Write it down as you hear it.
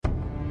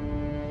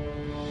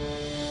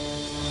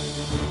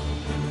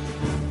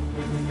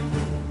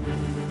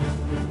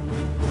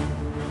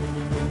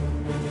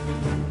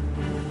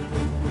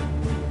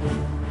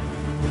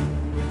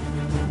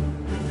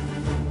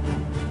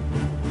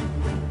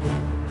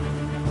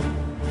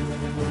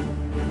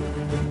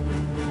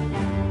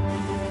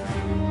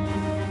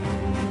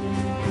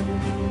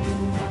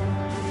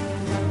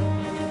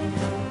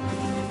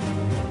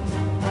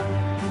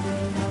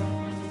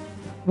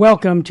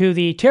Welcome to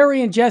the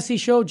Terry and Jesse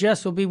Show.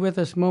 Jess will be with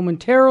us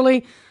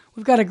momentarily.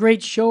 We've got a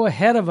great show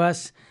ahead of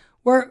us.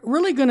 We're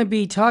really going to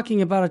be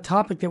talking about a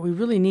topic that we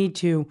really need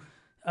to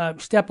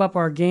step up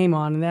our game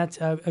on, and that's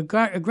a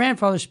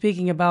grandfather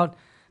speaking about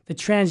the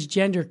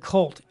transgender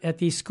cult at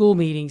these school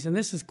meetings, and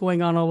this is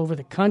going on all over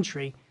the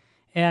country,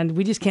 and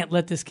we just can't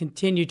let this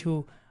continue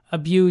to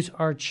abuse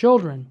our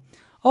children.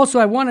 Also,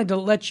 I wanted to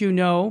let you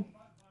know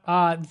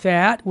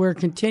that we're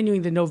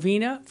continuing the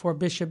novena for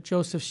Bishop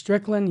Joseph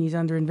Strickland. He's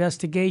under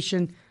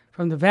investigation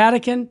from the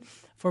Vatican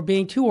for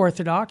being too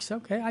orthodox.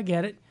 Okay, I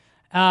get it.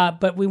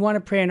 But we want to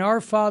pray an Our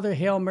Father,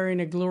 Hail Mary,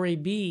 and a Glory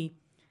Be,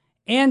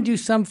 and do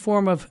some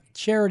form of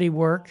charity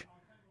work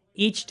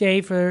each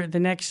day for the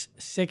next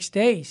 6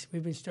 days.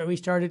 We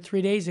started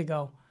 3 days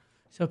ago.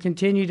 So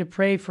continue to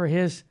pray for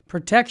his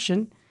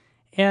protection.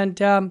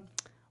 And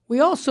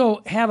we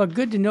also have a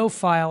good to know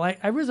file.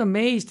 I was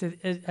amazed.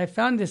 I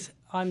found this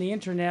on the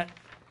internet.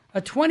 A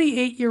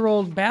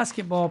 28-year-old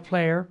basketball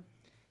player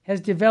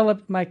has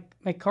developed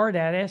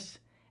myocarditis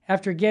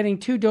after getting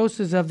 2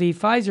 doses of the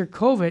Pfizer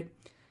COVID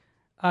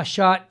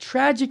shot,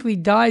 tragically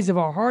dies of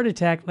a heart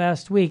attack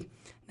last week.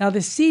 Now, the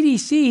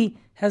CDC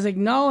has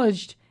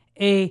acknowledged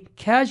a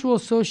causal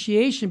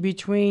association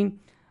between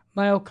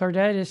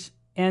myocarditis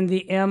and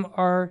the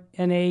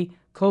mRNA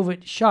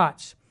COVID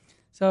shots.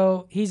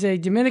 So he's a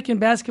Dominican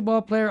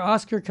basketball player,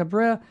 Oscar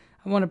Cabrera.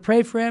 I want to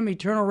pray for him.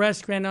 Eternal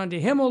rest grant unto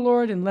him, O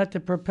Lord, and let the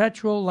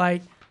perpetual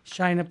light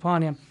shine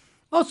upon him.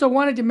 Also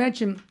wanted to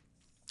mention,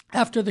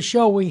 after the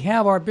show, we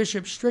have our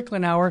Bishop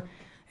Strickland Hour.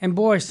 And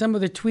boy, some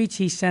of the tweets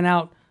he sent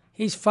out,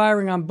 he's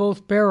firing on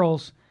both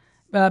barrels.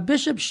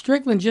 Bishop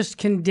Strickland just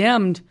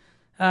condemned,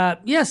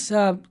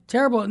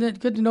 terrible,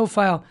 good to know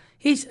file.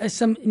 He's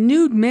some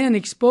nude men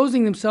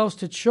exposing themselves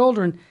to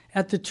children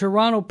at the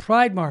Toronto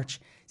Pride March.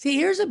 See,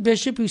 here's a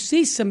bishop who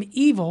sees some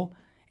evil,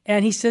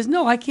 and he says,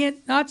 no, I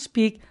can't not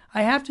speak.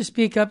 I have to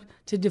speak up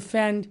to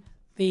defend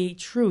the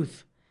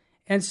truth.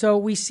 And so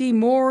we see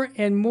more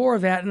and more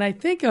of that. And I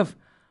think of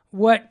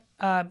what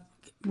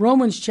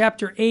Romans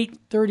chapter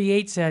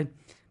 8:38 said,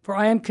 for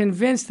I am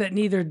convinced that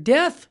neither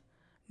death,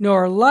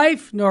 nor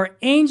life, nor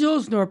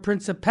angels, nor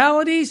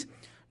principalities,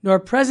 nor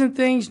present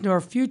things, nor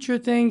future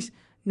things,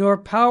 nor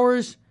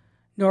powers,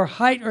 nor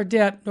height or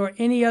depth, nor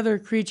any other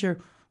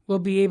creature will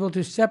be able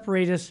to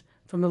separate us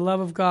from the love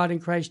of God in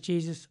Christ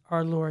Jesus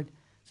our Lord.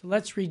 So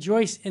let's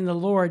rejoice in the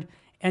Lord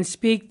and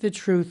speak the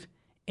truth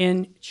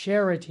in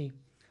charity.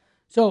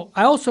 So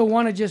I also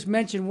want to just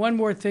mention one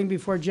more thing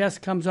before Jess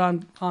comes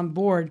on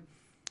board,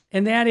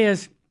 and that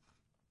is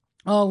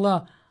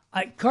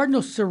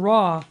Cardinal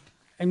Sarah,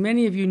 and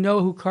many of you know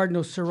who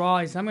Cardinal Sarah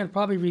is. I'm going to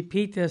probably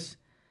repeat this,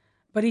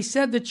 but he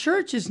said the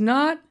church is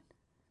not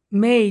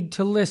made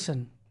to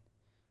listen.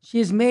 She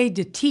is made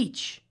to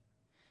teach.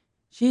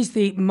 She's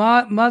the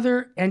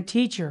mother and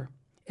teacher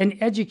and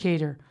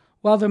educator.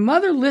 While the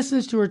mother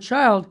listens to her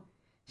child,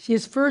 she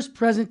is first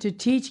present to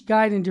teach,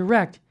 guide, and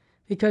direct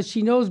because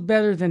she knows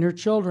better than her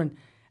children.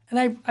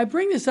 And I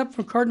bring this up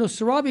from Cardinal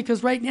Sarah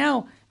because right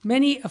now,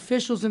 many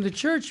officials in the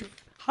church,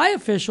 high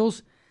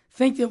officials,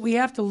 think that we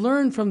have to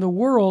learn from the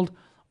world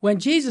when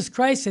Jesus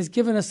Christ has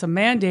given us a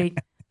mandate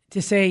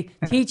to say,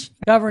 teach,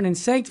 govern, and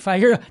sanctify.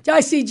 Here,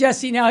 I see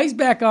Jesse now. He's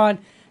back on.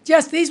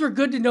 Jess, these were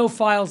good to know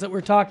files that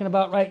we're talking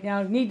about right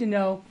now. Need to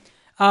know.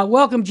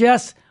 Welcome,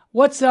 Jess.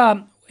 What's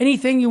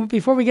anything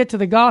before we get to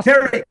the gospel?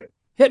 Terry,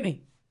 hit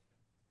me.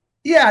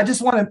 Yeah, I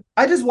just want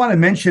to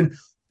mention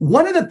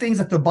one of the things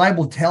that the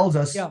Bible tells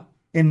us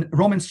in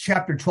Romans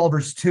chapter 12,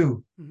 verse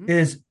 2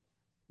 is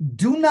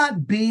do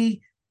not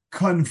be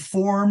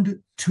conformed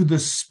to the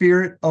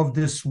spirit of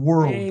this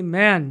world.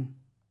 Amen.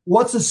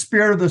 What's the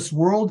spirit of this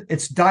world?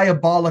 It's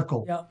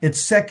diabolical. Yep. It's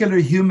secular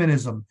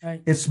humanism.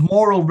 Right. It's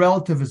moral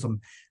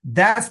relativism.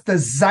 That's the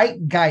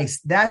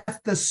zeitgeist. That's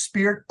the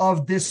spirit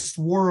of this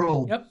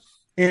world. Yep.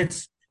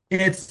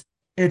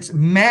 It's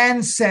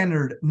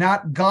man-centered,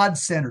 not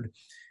God-centered.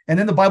 And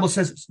then the Bible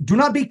says, do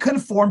not be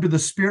conformed to the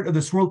spirit of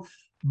this world,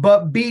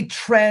 but be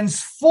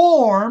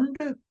transformed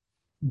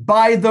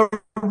by the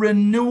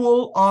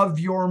renewal of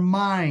your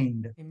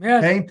mind. Amen.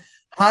 Okay?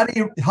 How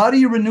do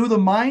you renew the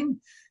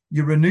mind?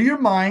 You renew your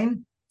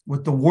mind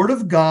with the Word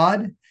of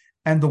God,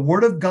 and the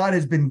Word of God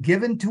has been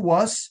given to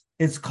us.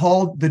 It's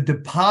called the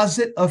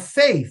deposit of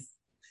faith.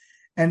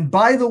 And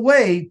by the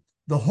way,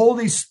 the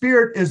Holy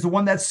Spirit is the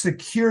one that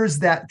secures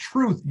that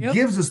truth,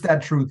 gives us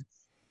that truth.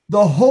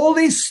 The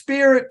Holy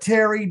Spirit,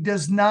 Terry,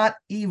 does not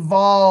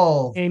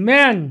evolve.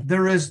 Amen.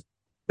 There is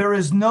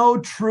no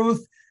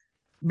truth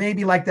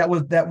maybe like that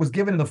was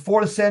given in the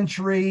 4th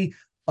century,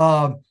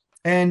 and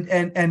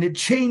it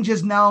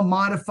changes now,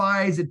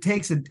 modifies. It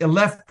takes a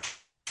left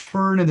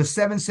turn in the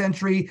 7th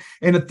century.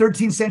 In the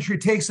 13th century,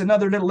 it takes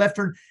another little left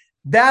turn.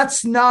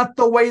 That's not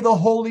the way the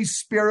Holy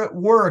Spirit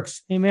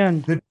works.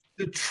 Amen.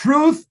 The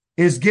truth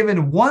is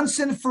given once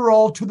and for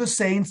all to the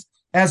saints,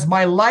 as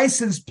my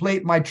license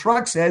plate, my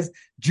truck says,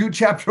 Jude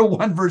chapter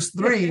 1, verse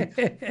 3.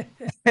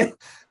 and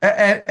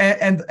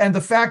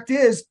the fact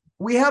is,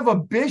 we have a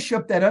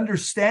bishop that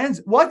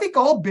understands. Well, I think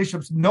all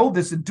bishops know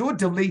this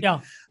intuitively.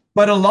 Yeah.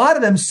 But a lot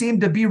of them seem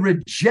to be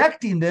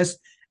rejecting this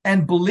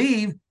and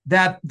believe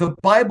that the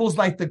Bible's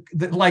like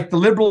the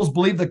liberals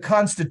believe the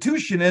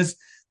Constitution is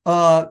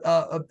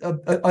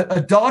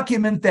a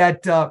document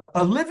that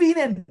a living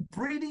and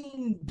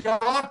breathing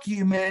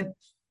document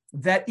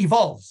that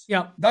evolves.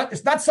 Yeah,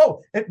 it's not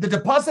so. The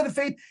deposit of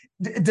faith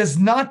does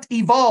not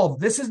evolve.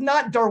 This is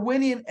not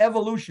Darwinian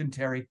evolution,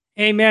 Terry.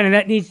 Amen, and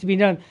that needs to be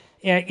done.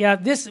 Yeah.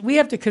 This we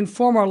have to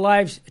conform our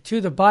lives to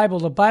the Bible.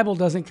 The Bible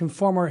doesn't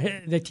conform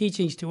the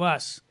teachings to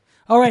us.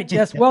 All right,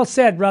 Jess. Well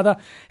said, brother.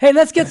 Hey,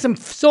 let's get some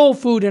soul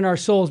food in our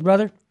souls,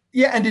 brother.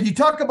 Yeah, and did you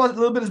talk about a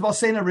little bit about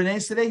Saint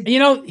Irenaeus today? You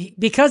know,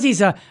 because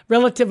he's a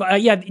relative.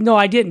 No,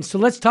 I didn't. So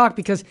let's talk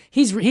because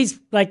he's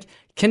like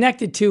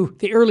connected to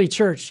the early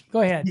church.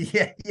 Go ahead.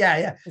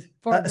 Yeah.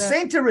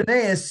 Saint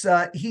Irenaeus,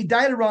 he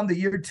died around the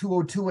year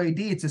 202 AD.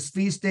 It's his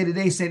feast day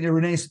today. Saint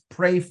Irenaeus,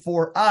 pray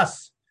for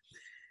us.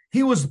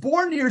 He was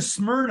born near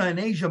Smyrna in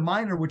Asia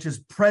Minor, which is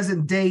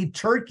present-day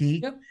Turkey,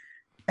 Yep.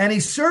 And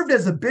he served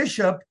as a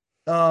bishop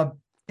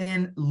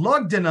in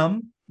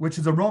Lugdunum, which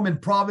is a Roman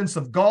province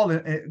of Gaul.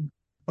 It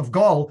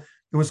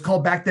was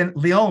called back then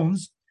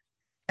Lyons.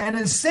 And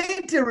in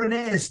Saint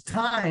Irenaeus'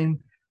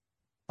 time,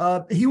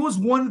 he was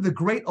one of the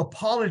great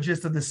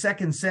apologists of the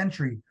 2nd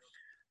century.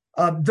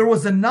 There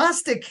was a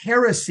Gnostic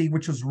heresy,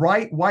 which was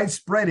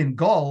widespread in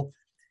Gaul,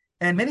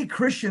 and many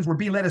Christians were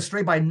being led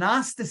astray by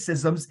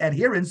Gnosticism's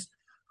adherents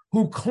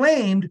who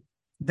claimed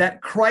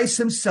that Christ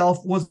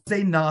himself was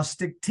a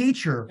Gnostic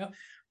teacher. Yep.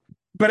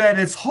 But at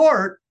its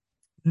heart,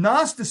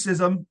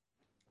 Gnosticism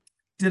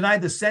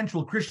denied the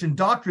central Christian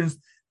doctrines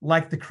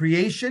like the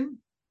creation,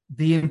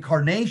 the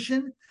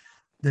incarnation,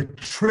 the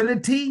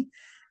Trinity.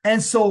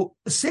 And so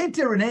Saint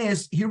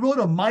Irenaeus, he wrote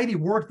a mighty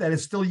work that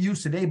is still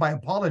used today by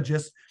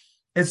apologists.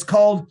 It's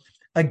called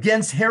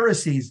Against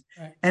Heresies.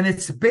 Right. And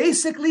it's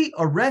basically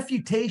a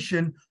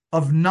refutation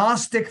of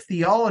Gnostic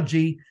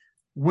theology,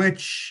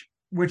 which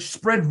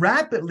spread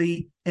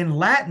rapidly in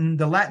Latin,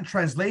 the Latin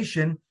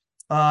translation,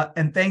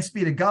 and thanks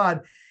be to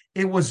God,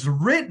 it was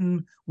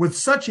written with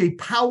such a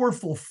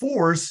powerful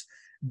force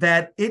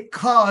that it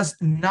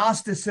caused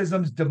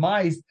Gnosticism's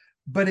demise.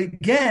 But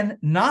again,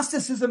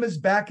 Gnosticism is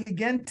back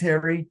again,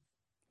 Terry.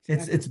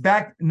 It's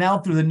back now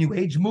through the New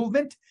Age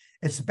movement.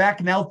 It's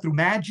back now through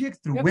magic,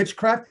 through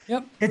witchcraft.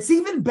 Yep. It's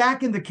even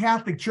back in the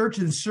Catholic Church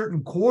in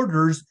certain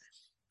quarters,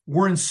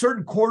 where in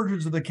certain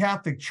quarters of the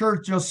Catholic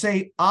Church, you'll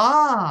say,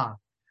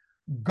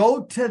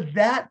 go to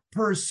that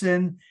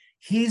person.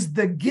 He's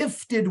the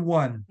gifted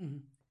one.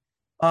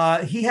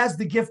 Mm-hmm. He has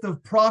the gift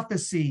of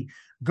prophecy.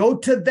 Go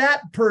to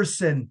that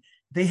person.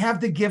 They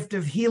have the gift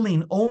of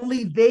healing.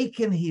 Only they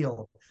can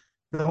heal.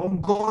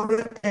 Don't go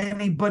to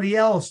anybody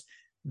else.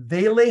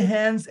 They lay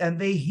hands and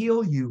they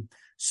heal you.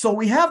 So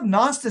we have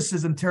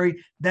Gnosticism,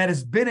 Terry, that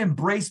has been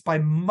embraced by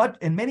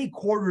many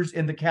quarters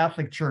in the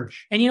Catholic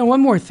Church. And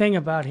one more thing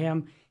about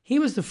him. He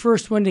was the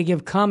first one to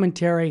give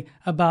commentary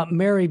about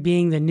Mary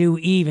being the new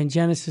Eve in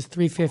Genesis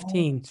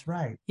 3:15. That's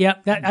right. Yeah,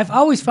 I've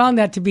always found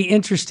that to be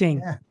interesting.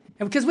 Yeah.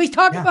 Because we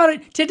talk about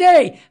it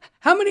today.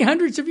 How many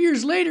hundreds of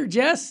years later,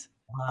 Jess?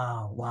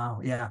 Wow.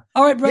 Yeah.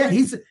 All right, brother. Yeah,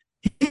 he's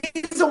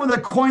the one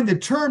that coined the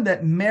term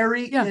that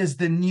Mary is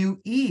the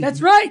new Eve.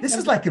 That's right. This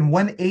is like in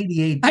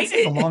 188. This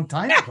is a long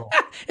time ago.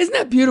 Isn't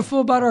that beautiful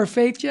about our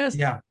faith, Jess?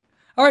 Yeah.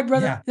 All right,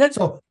 brother.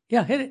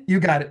 Yeah. Hit it. You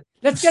got it.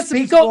 Let's get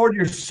some Lord,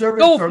 your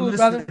servants are food,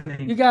 listening.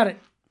 brother. You got it.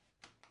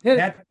 Hit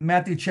it.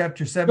 Matthew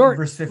chapter 7,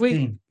 verse 15.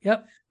 Sweet.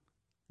 Yep.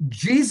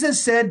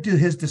 Jesus said to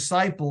his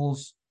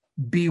disciples,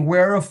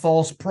 beware of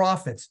false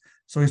prophets.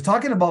 So he's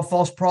talking about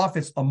false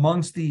prophets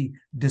amongst the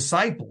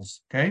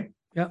disciples, okay?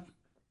 Yep.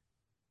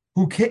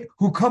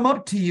 Who come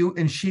up to you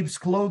in sheep's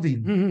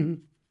clothing, Mm-hmm.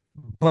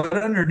 but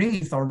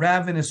underneath are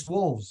ravenous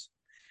wolves.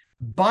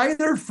 By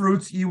their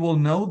fruits you will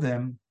know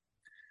them.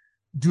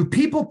 Do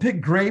people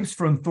pick grapes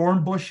from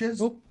thorn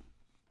bushes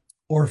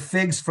or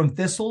figs from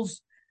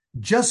thistles?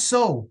 Just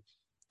so,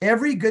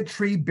 every good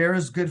tree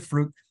bears good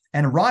fruit,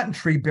 and a rotten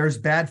tree bears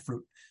bad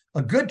fruit.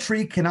 A good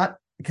tree cannot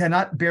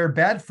bear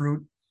bad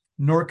fruit,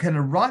 nor can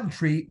a rotten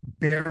tree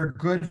bear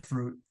good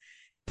fruit.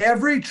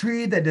 Every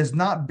tree that does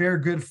not bear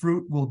good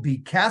fruit will be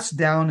cast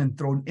down and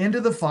thrown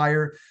into the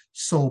fire.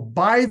 So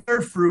by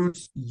their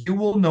fruits you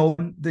will know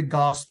the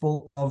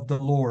gospel of the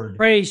Lord.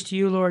 Praise to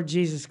you, Lord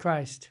Jesus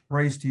Christ.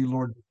 Praise to you,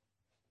 Lord.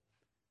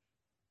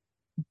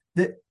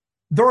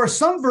 There are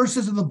some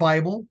verses in the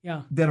Bible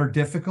that are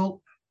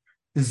difficult.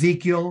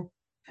 Ezekiel,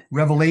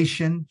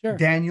 Revelation,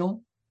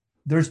 Daniel.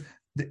 There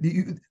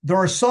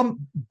are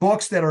some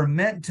books that are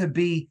meant to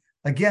be,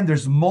 again,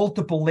 there's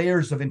multiple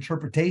layers of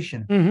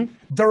interpretation. Mm-hmm.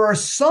 There are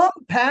some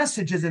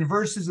passages and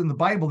verses in the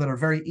Bible that are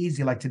very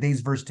easy, like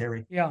today's verse,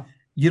 Terry. Yeah.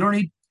 You don't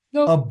need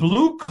a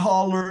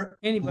blue-collar,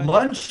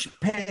 lunch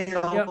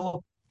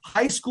pail,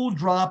 high school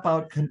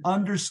dropout can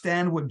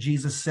understand what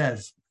Jesus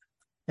says.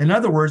 In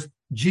other words,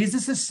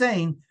 Jesus is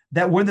saying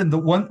that within the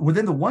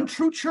one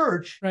true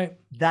church,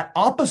 that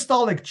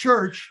apostolic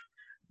church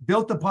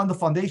built upon the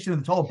foundation of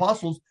the 12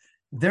 apostles,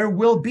 there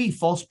will be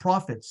false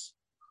prophets.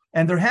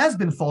 And there has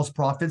been false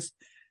prophets.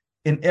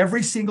 in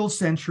every single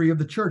century of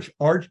the church.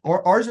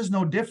 Ours is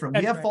no different.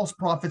 That's we have right. false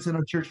prophets in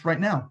our church right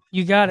now.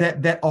 You got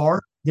it. That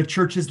are the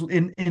churches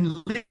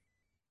in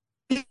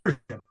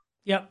leadership.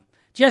 Yep.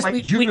 Jess,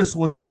 Like Judas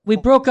was. we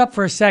broke up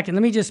for a second.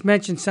 Let me just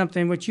mention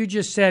something. What you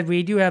just said,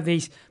 we do have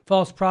these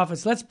false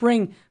prophets. Let's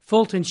bring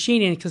Fulton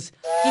Sheen in because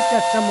he's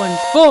got someone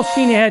full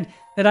Sheen ahead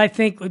that I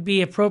think would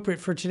be appropriate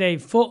for today.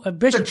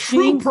 Bishop a true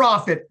Sheen.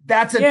 prophet.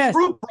 That's a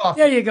true prophet.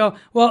 There you go.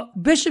 Well,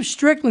 Bishop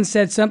Strickland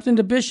said something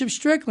to Bishop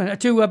Sheen.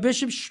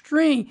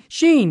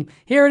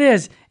 Here it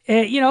is.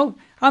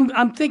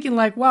 I'm thinking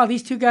like, wow,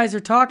 these two guys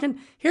are talking.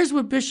 Here's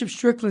what Bishop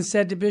Strickland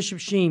said to Bishop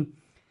Sheen.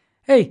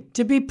 Hey,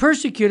 to be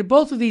persecuted,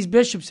 both of these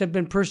bishops have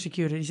been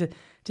persecuted. He said,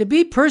 to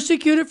be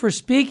persecuted for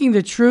speaking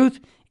the truth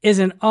is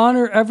an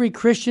honor every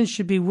Christian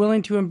should be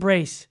willing to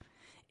embrace.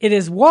 It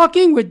is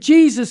walking with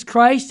Jesus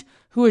Christ,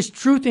 who is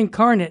truth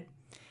incarnate.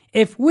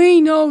 If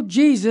we know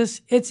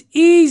Jesus, it's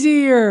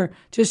easier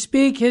to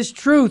speak his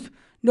truth,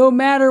 no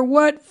matter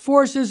what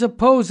forces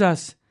oppose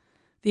us.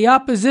 The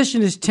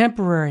opposition is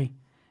temporary.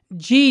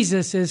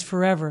 Jesus is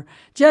forever.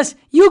 Jess,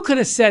 you could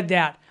have said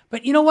that.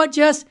 But you know what,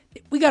 Jess?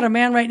 We got a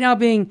man right now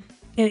being,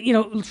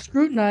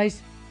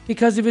 scrutinized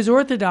because of his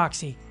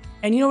orthodoxy.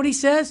 And you know what he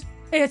says?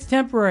 Hey, it's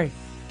temporary.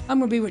 I'm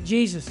going to be with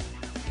Jesus.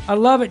 I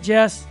love it,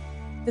 Jess.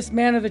 This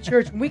man of the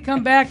church. When we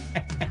come back,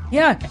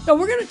 we're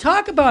going to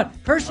talk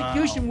about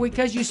persecution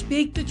because you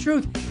speak the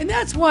truth. And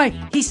that's why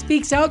he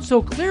speaks out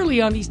so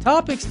clearly on these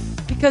topics,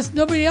 because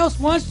nobody else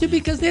wants to,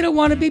 because they don't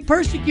want to be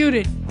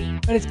persecuted.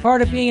 But it's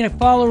part of being a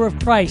follower of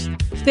Christ.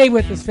 Stay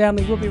with us,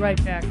 family. We'll be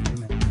right back.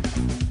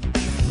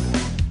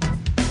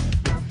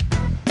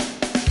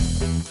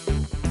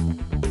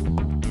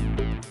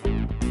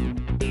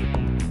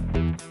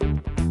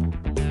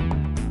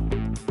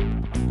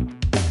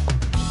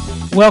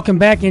 Welcome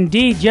back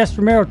indeed. Jess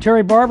Romero,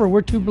 Terry Barber.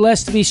 We're too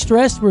blessed to be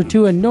stressed. We're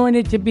too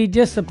anointed to be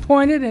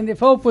disappointed. And if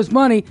hope was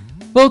money,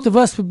 both of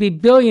us would be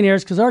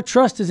billionaires because our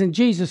trust is in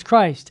Jesus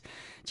Christ.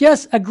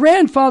 Jess, a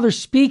grandfather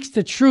speaks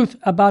the truth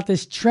about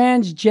this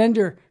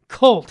transgender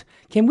cult.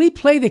 Can we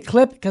play the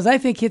clip? Because I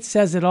think it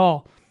says it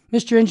all.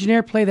 Mr.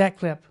 Engineer, play that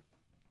clip.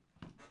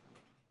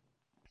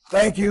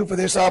 Thank you for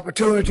this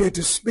opportunity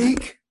to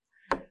speak.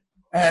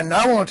 And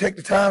I want to take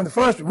the time to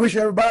first wish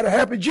everybody a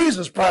happy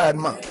Jesus Pride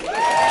Month.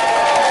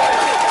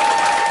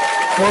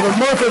 For the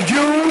month of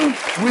June,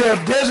 we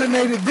have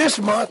designated this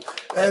month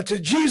to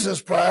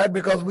Jesus Pride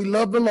because we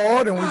love the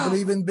Lord and we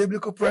believe in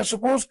biblical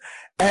principles.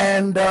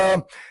 And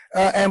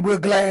we're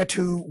glad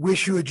to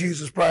wish you a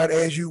Jesus Pride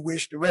as you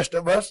wish the rest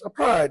of us a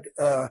Pride,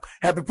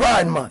 happy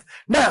Pride Month.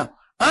 Now,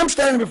 I'm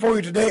standing before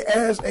you today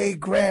as a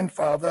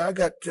grandfather. I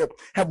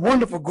have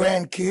wonderful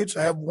grandkids.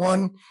 I have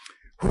one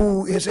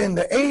who is in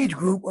the age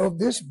group of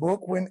this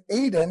book when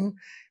Aiden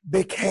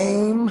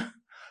became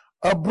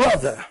a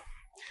brother.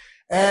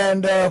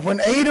 And when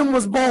Aiden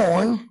was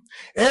born,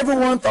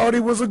 everyone thought he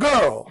was a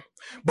girl.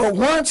 But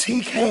once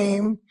he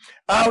came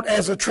out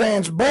as a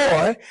trans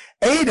boy,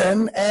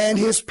 Aiden and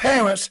his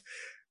parents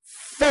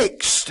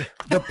fixed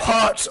the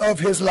parts of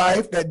his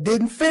life that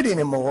didn't fit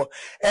anymore,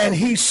 and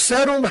he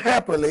settled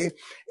happily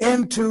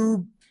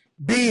into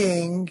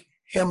being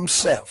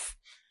himself.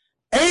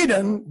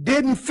 Aiden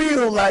didn't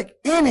feel like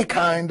any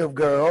kind of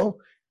girl.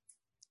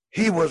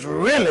 He was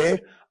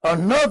really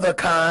another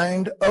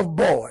kind of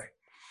boy.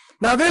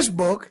 Now, this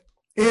book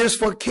is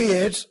for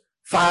kids,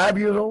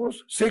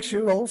 5-year-olds,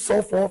 6-year-olds,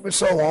 so forth and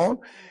so on.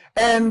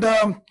 And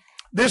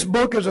this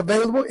book is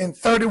available in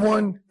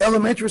 31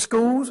 elementary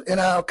schools in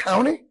our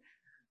county.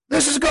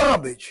 This is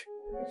garbage.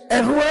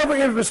 And whoever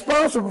is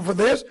responsible for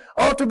this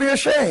ought to be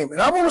ashamed.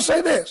 And I want to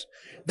say this.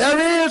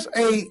 There is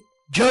a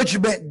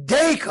judgment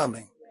day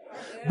coming,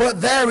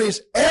 but there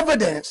is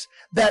evidence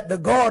that the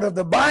God of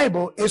the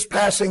Bible is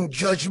passing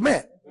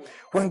judgment.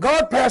 When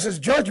God passes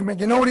judgment,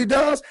 you know what he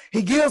does?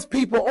 He gives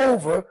people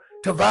over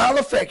to vile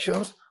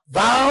affections,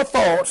 vile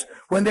thoughts,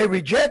 when they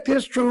reject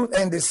his truth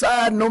and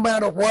decide no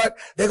matter what,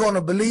 they're going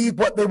to believe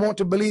what they want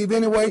to believe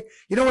anyway.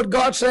 You know what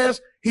God says?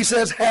 He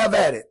says, have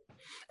at it.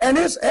 And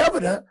it's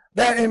evident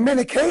that in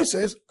many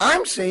cases,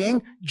 I'm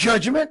seeing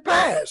judgment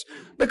pass,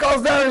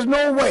 because there is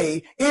no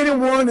way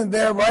anyone in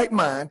their right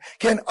mind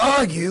can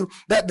argue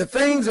that the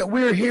things that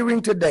we're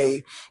hearing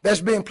today that's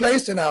being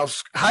placed in our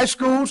high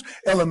schools,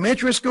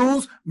 elementary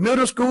schools,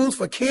 middle schools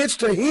for kids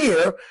to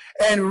hear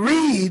and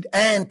read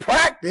and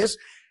practice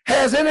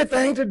has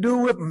anything to do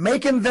with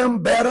making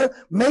them better,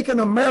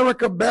 making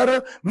America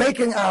better,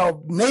 making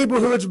our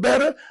neighborhoods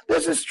better.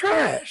 This is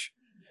trash.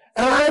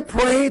 And I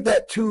pray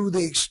that to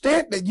the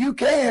extent that you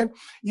can,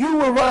 you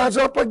will rise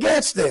up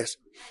against this.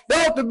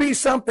 There ought to be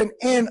something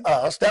in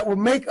us that will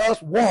make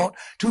us want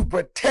to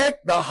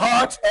protect the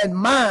hearts and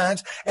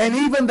minds and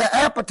even the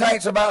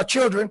appetites of our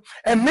children.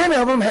 And many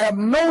of them have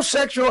no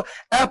sexual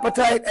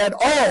appetite at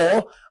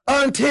all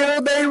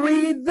until they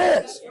read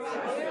this.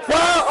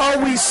 Why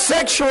are we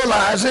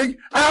sexualizing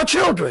our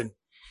children?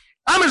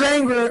 I'm as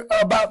angry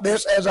about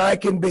this as I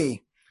can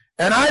be.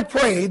 And I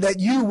pray that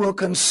you will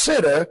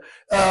consider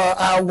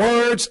our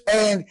words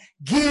and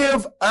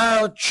give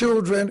our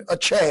children a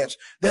chance.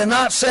 They're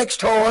not sex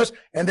toys,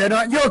 and they're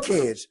not your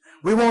kids.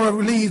 We want to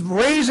leave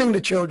raising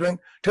the children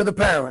to the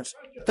parents.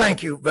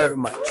 Thank you very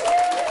much.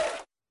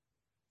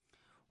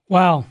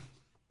 Wow.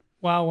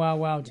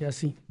 Wow,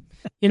 Jesse.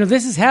 You know,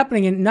 this is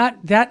happening, and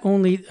not that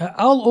only,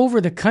 all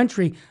over the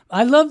country.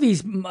 I love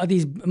these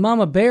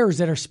mama bears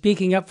that are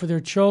speaking up for their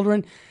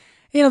children.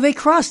 You know, they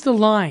crossed the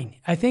line.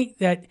 I think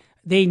that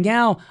they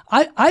now,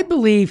 I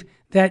believe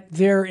that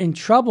they're in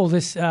trouble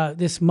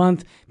this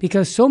month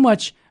because so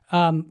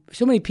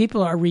many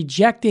people are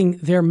rejecting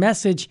their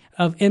message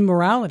of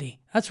immorality.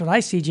 That's what I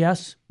see,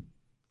 Jess.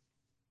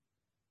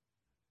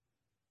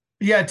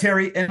 Yeah,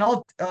 Terry, and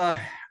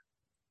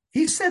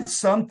he said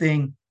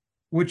something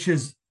which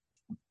is,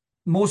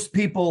 most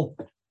people,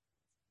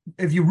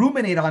 if you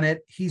ruminate on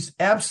it, he's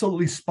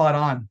absolutely spot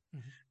on.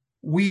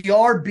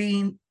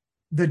 Mm-hmm.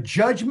 The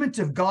judgment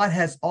of God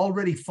has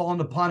already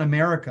fallen upon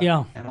America.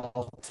 Yeah. And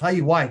I'll tell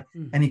you why.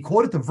 Mm-hmm. And he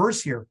quoted the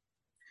verse here.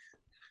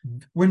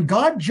 When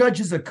God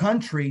judges a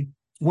country,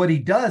 what he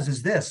does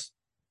is this,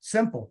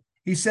 simple.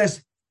 He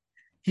says,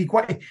 he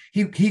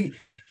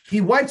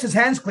wipes his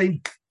hands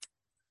clean.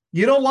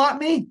 You don't want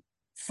me?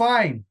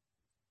 Fine.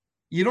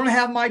 You don't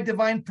have my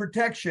divine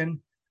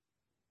protection.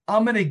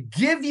 I'm going to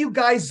give you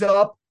guys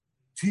up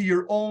to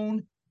your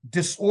own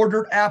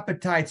disordered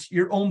appetites,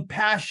 your own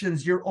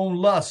passions, your own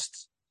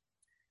lusts.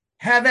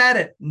 Have at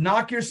it.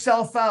 Knock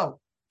yourself out.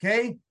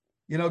 Okay?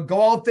 You know,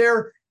 go out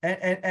there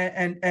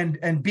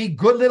and be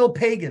good little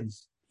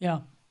pagans. Yeah.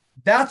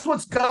 That's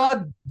what's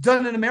God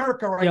done in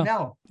America right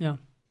now. Yeah.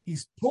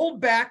 He's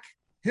pulled back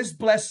his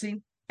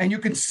blessing, and you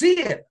can see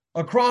it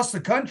across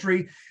the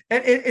country.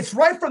 And it's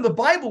right from the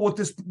Bible what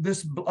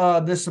this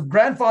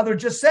grandfather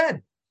just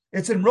said.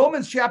 It's in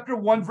Romans chapter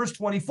 1, verse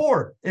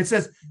 24. It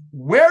says,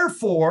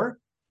 wherefore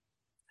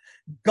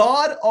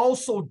God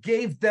also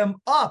gave them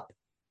up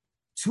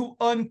to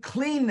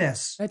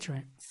uncleanness. That's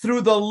right.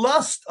 Through the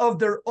lust of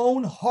their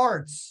own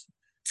hearts,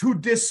 to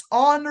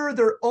dishonor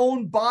their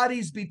own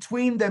bodies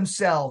between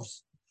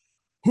themselves,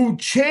 who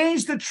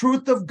changed the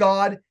truth of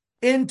God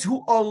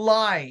into a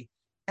lie,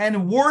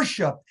 and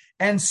worship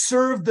and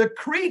serve the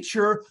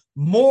creature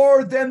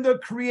more than the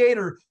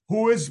Creator,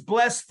 who is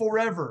blessed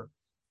forever.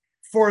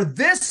 For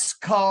this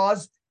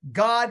cause,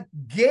 God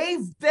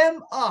gave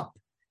them up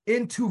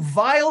into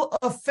vile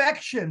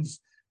affections,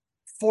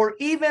 for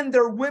even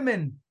their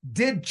women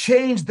did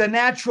change the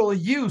natural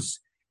use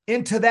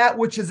into that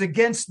which is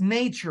against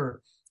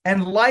nature.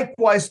 And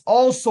likewise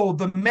also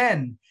the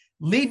men,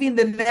 leaving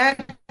the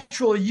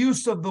natural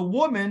use of the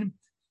woman,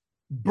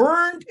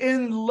 burned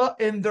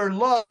in their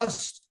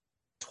lust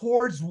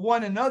towards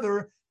one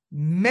another,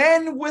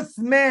 men with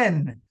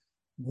men,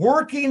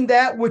 working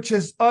that which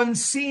is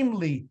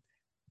unseemly,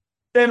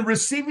 and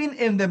receiving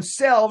in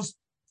themselves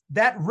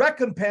that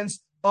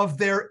recompense of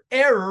their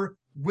error,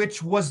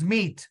 which was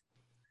meet.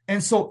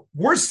 And so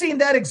we're seeing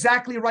that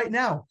exactly right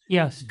now.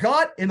 Yes.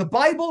 God, in the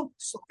Bible,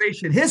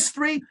 salvation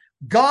history,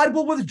 God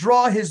will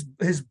withdraw his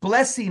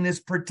blessing, his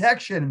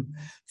protection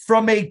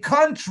from a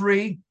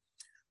country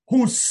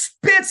who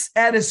spits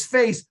at his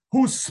face,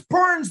 who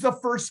spurns the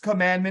first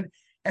commandment.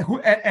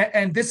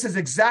 And this is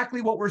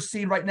exactly what we're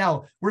seeing right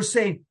now. We're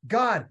saying,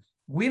 God,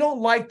 we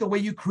don't like the way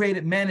you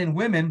created men and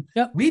women.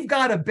 Yep. We've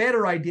got a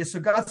better idea. So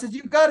God says,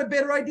 you've got a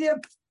better idea?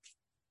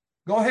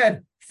 Go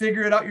ahead,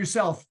 figure it out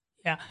yourself.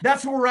 Yeah.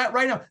 That's where we're at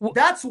right now.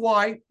 That's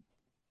why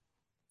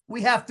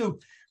we have to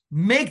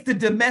make the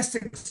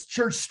domestic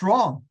church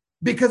strong.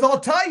 Because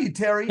I'll tell you,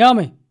 Terry. Tell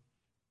me.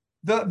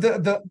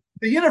 The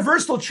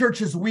universal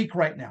church is weak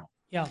right now.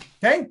 Yeah.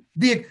 Okay.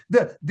 The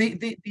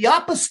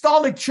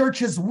apostolic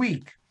church is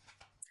weak.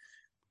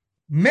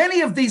 Many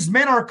of these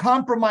men are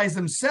compromised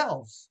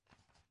themselves.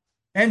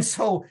 And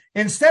so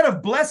instead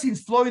of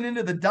blessings flowing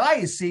into the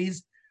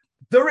diocese,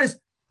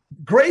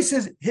 grace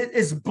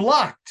is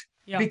blocked.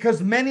 Yeah.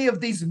 Because many of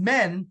these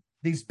men,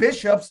 these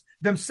bishops,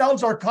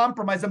 themselves are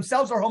compromised,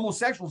 themselves are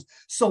homosexuals.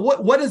 So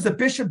what does the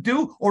bishop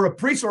do, or a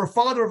priest or a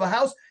father of a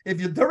house? If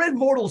they're in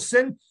mortal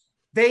sin,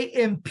 they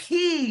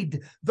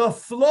impede the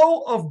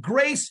flow of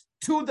grace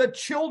to the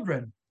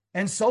children.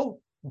 And so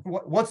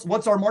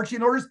what's our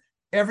marching orders?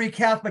 Every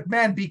Catholic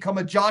man become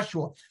a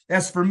Joshua.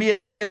 As for me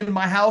in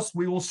my house,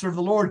 we will serve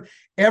the Lord.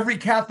 Every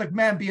Catholic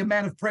man be a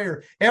man of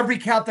prayer. Every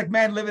Catholic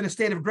man live in a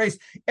state of grace.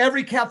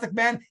 Every Catholic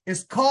man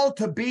is called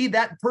to be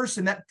that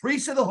person, that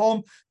priest of the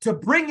home, to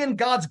bring in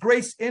God's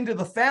grace into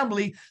the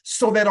family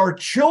so that our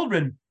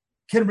children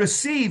can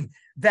receive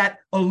that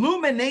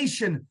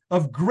illumination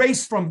of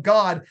grace from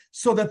God,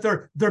 so that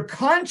their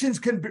conscience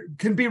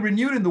can be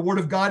renewed in the Word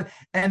of God,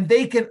 and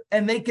they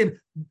can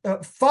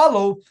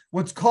follow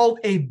what's called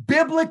a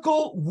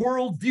biblical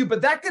worldview.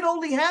 But that can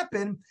only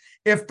happen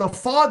if the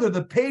father,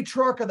 the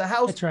patriarch of the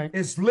house, That's right,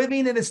 is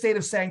living in a state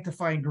of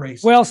sanctifying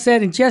grace. Well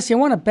said. And Jesse, I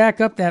want to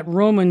back up that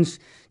Romans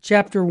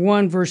chapter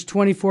 1, verse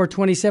 24,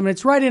 27.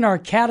 It's right in our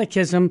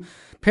catechism,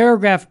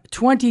 paragraph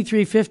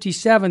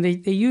 2357.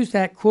 They use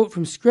that quote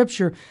from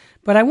Scripture.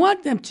 But I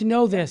want them to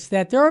know this,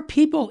 that there are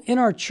people in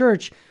our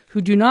church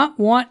who do not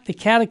want the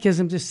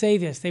catechism to say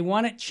this. They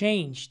want it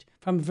changed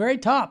from the very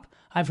top.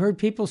 I've heard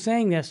people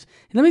saying this.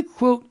 And let me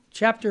quote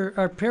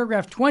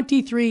paragraph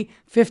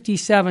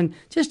 2357,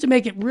 just to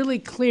make it really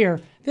clear.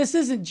 This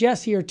isn't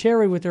Jesse or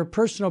Terry with their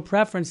personal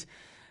preference.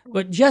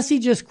 What Jesse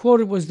just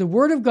quoted was the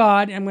Word of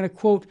God. I'm going to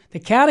quote the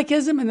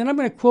Catechism, and then I'm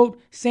going to quote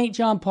St.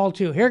 John Paul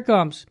II. Here it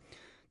comes.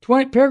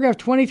 Paragraph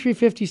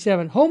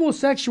 2357.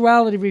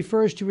 Homosexuality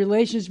refers to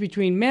relations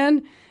between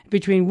men and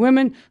between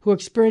women who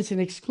experience an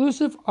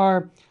exclusive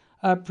or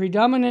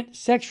predominant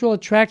sexual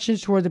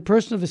attractions toward the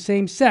person of the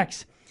same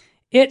sex.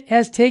 It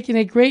has taken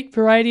a great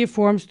variety of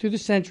forms through the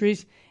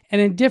centuries, and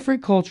in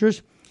different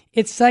cultures,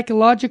 its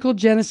psychological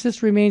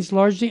genesis remains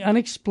largely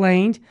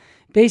unexplained,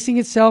 basing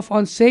itself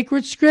on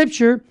sacred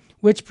scripture,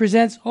 which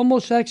presents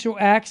homosexual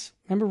acts,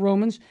 remember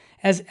Romans,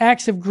 as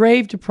acts of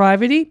grave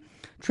depravity.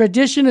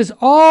 Tradition has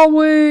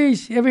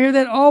always, ever hear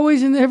that,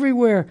 always and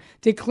everywhere,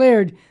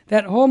 declared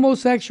that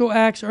homosexual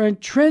acts are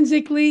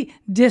intrinsically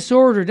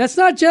disordered. That's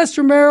not Jess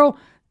Romero,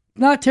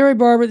 not Terry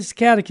Barber, this is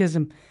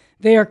Catechism.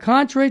 They are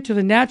contrary to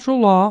the natural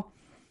law.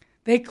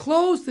 They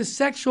close the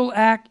sexual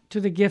act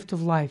to the gift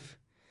of life.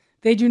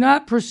 They do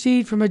not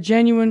proceed from a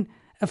genuine,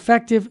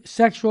 effective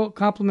sexual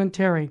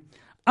complementary.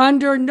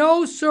 Under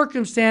no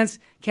circumstance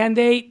can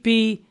they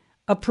be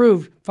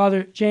approved.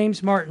 Father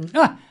James Martin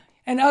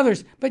and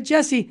others. But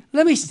Jesse,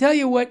 let me tell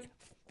you what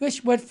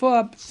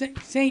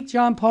St.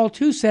 John Paul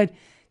II said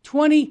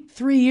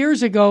 23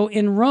 years ago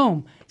in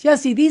Rome.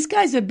 Jesse, these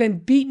guys have been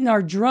beating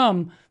our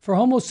drum for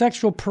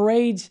homosexual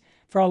parades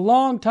for a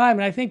long time,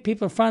 and I think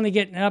people are finally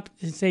getting up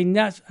and saying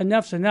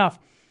enough's enough.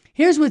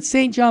 Here's what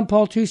St. John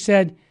Paul II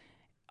said,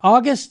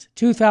 August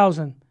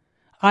 2000.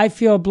 I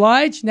feel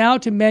obliged now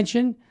to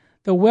mention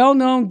the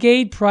well-known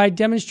gay pride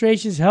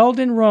demonstrations held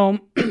in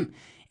Rome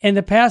in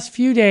the past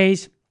few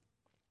days.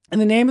 In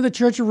the name of the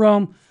Church of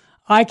Rome,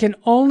 I can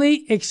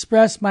only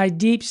express my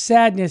deep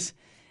sadness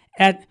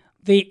at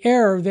the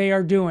error they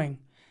are doing.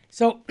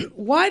 So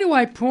why do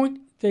I point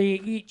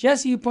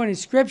Jesse, you pointed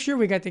Scripture,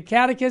 we got the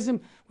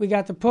Catechism, we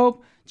got the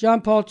Pope,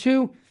 John Paul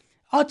II.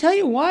 I'll tell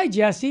you why,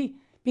 Jesse,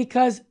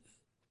 because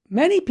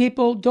many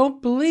people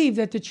don't believe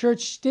that the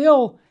church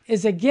still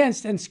is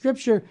against, and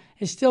Scripture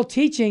is still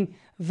teaching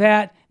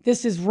that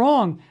this is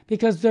wrong,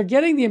 because they're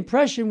getting the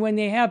impression when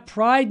they have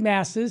pride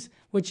masses,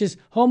 which is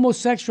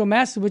homosexual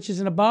masses, which is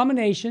an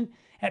abomination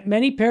at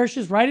many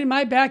parishes right in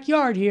my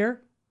backyard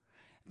here,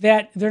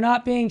 that they're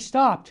not being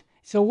stopped.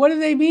 So what do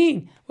they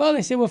mean? Well,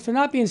 they say, well, if they're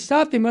not being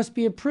stopped, they must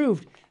be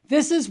approved.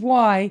 This is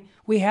why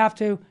we have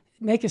to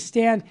make a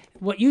stand.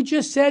 What you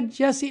just said,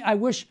 Jesse, I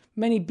wish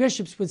many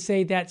bishops would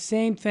say that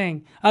same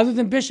thing. Other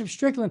than Bishop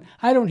Strickland,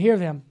 I don't hear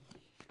them.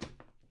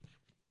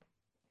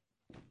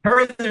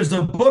 Harry, there's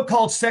a book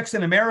called Sex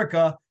in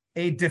America,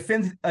 a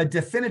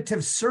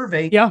definitive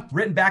survey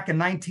written back in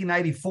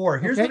 1994.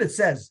 Here's what it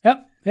says.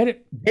 Yep, hit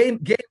it.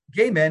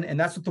 Gay men, and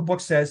that's what the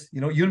book says.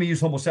 You only use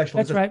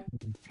homosexuals. That's right.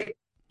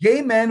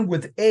 Gay men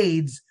with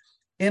AIDS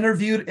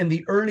interviewed in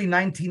the early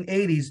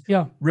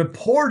 1980s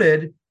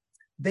reported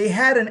they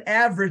had an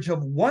average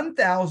of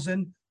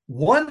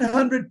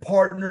 1,100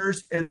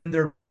 partners in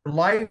their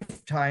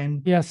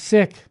lifetime. Yeah,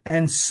 sick.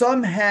 And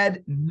some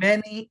had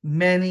many,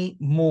 many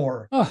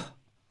more. Enough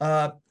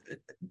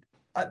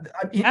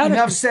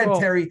said,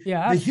 Terry.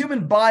 Yeah, the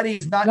human body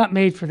is not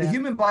made for that. The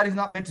human body is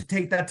not meant to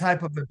take that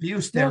type of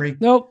abuse, Terry.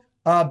 Nope.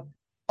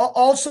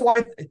 Also,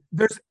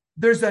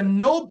 there's a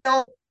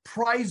Nobel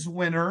Prize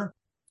winner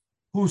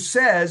who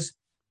says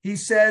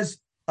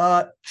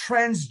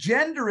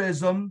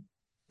transgenderism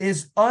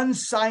is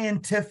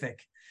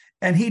unscientific.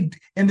 And he,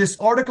 in this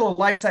article of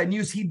Lifetime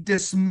News, he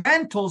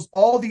dismantles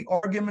all the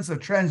arguments of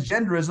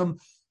transgenderism.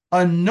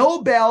 A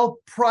Nobel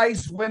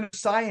Prize winner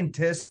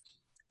scientist,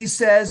 he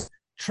says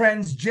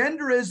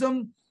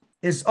transgenderism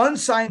is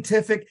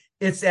unscientific.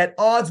 It's at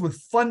odds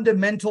with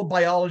fundamental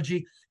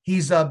biology.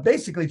 He's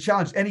basically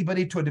challenged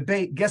anybody to a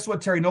debate. Guess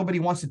what, Terry? Nobody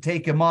wants to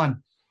take him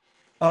on.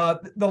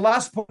 The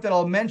last point that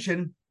I'll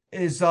mention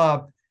is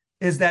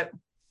that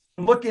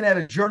looking at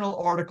a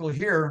journal article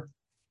here,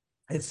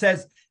 it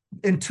says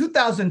in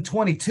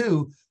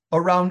 2022,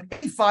 around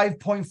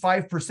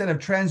 85.5% of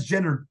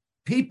transgender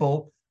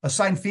people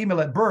assigned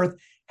female at birth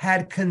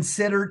had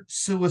considered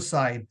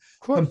suicide,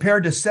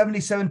 compared to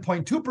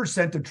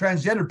 77.2% of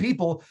transgender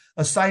people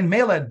assigned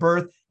male at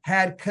birth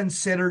had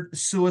considered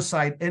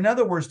suicide. In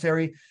other words,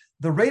 Terry,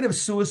 the rate of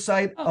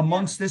suicide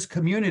amongst this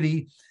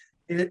community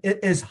it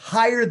is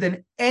higher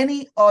than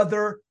any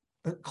other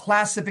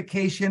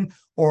classification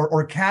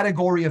or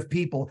category of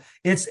people.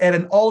 It's at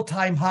an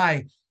all-time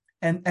high.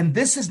 And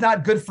this is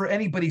not good for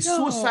anybody.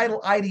 No.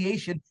 Suicidal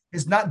ideation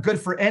is not good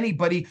for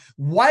anybody.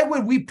 Why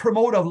would we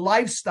promote a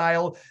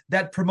lifestyle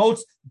that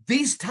promotes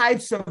these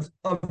types of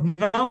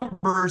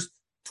numbers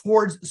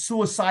towards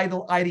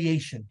suicidal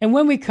ideation? And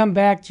when we come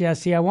back,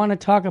 Jesse, I want to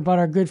talk about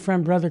our good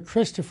friend, Brother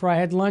Christopher. I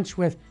had lunch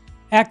with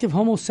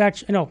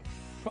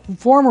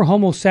former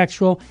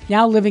homosexual,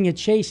 now living a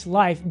chaste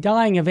life,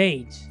 dying of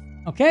AIDS.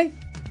 Okay?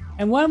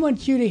 And I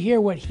want you to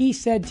hear what he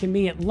said to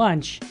me at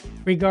lunch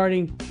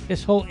regarding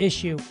this whole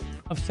issue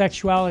of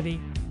sexuality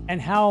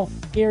and how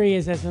here he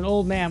is as an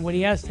old man. What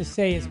he has to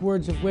say is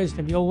words of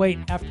wisdom. You'll wait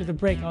after the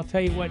break. I'll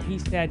tell you what he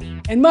said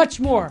and much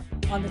more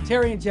on the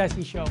Terry and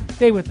Jesse Show.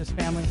 Stay with us,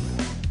 family.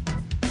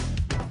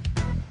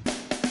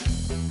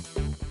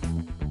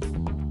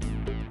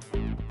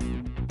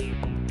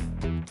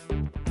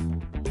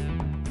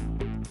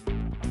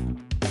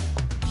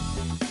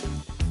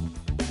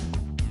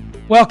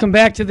 Welcome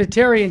back to the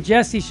Terry and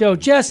Jesse Show.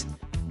 Jess,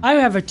 I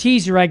have a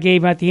teaser I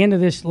gave at the end of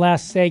this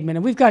last segment,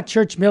 and we've got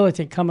Church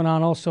Militant coming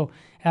on also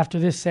after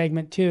this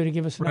segment too to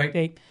give us an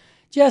update.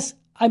 Jess,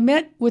 I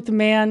met with the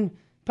man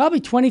probably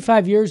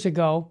 25 years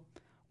ago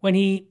when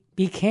he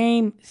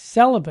became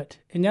celibate.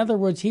 In other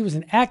words, he was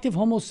an active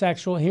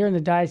homosexual here in the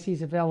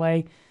Diocese of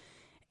LA,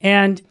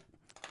 and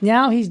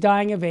now he's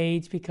dying of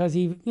AIDS because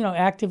he,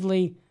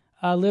 actively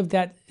lived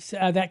that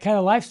kind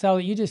of lifestyle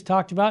that you just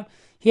talked about.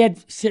 He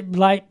had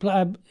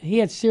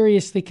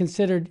seriously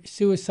considered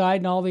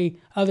suicide and all the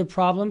other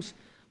problems.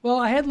 Well,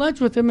 I had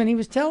lunch with him, and he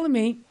was telling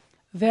me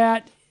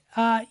that,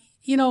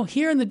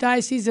 here in the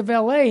Diocese of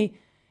L.A.,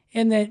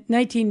 in the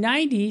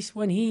 1990s,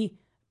 when he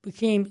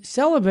became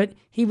celibate,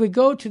 he would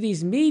go to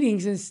these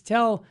meetings and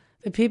tell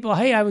the people,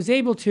 hey, I was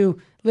able to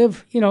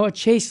live, a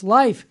chaste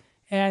life.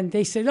 And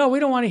they said, no,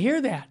 we don't want to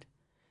hear that.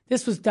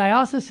 This was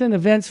diocesan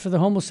events for the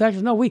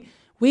homosexuals. No,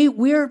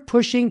 we're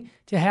pushing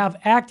to have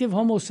active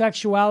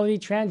homosexuality,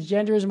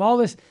 transgenderism, all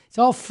this. It's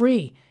all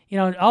free,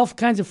 all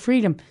kinds of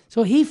freedom.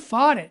 So he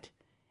fought it.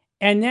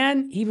 And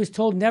then he was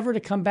told never to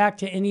come back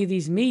to any of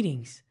these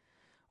meetings.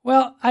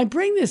 Well, I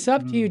bring this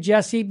up to you,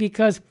 Jesse,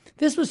 because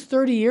this was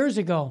 30 years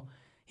ago.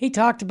 He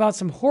talked about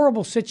some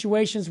horrible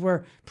situations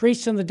where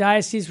priests in the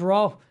diocese were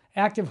all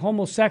active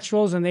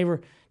homosexuals and they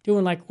were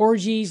doing like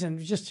orgies and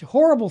just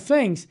horrible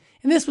things.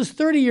 And this was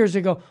 30 years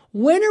ago.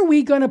 When are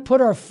we going to put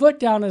our foot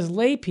down as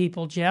lay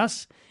people,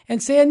 Jess,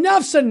 and say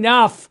enough's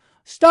enough?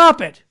 Stop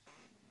it.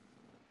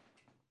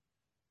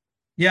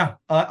 Yeah,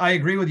 I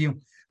agree with you.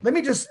 Let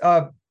me just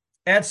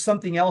add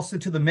something else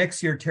into the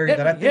mix here, Terry.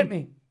 Hit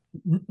me.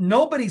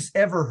 Nobody's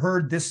ever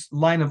heard this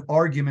line of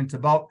argument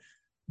about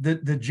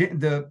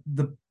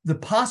the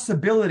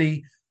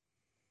possibility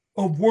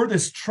of where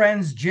this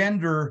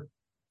transgender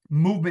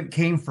movement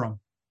came from.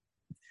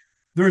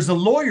 There's a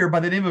lawyer by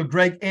the name of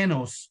Greg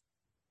Enos.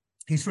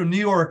 He's from New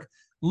York.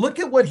 Look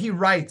at what he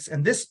writes.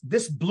 And this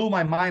blew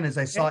my mind as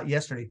I saw it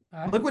yesterday.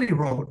 Look what he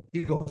wrote.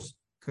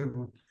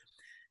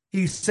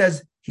 He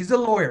says, he's a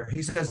lawyer.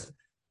 He says,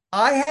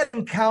 I had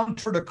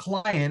encountered a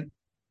client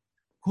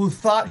who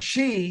thought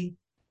she,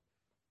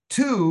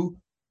 too,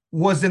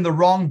 was in the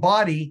wrong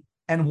body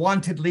and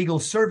wanted legal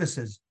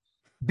services.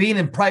 Being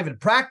in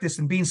private practice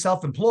and being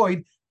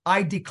self-employed,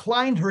 I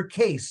declined her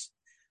case.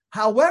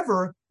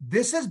 However,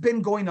 this has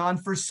been going on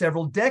for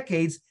several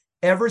decades,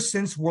 ever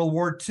since World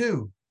War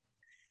II.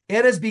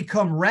 It has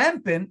become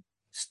rampant,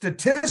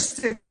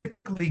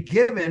 statistically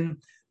given,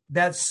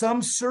 that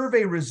some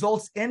survey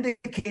results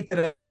indicate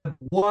that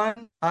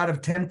 1 out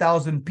of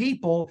 10,000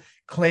 people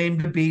claim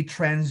to be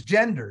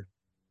transgendered.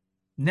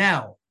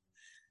 Now,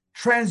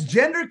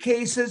 transgender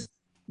cases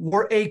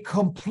were a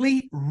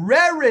complete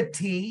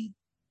rarity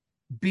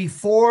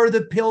before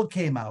the pill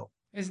came out.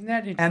 Isn't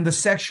that it? And the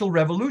sexual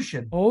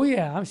revolution? Oh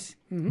yeah,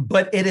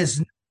 But it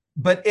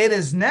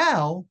is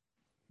now,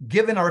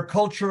 given our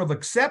culture of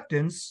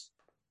acceptance,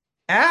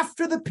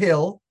 after the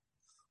pill,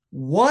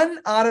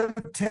 1 out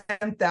of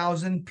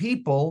 10,000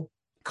 people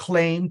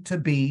claim to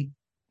be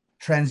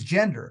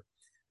transgender.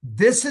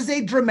 This is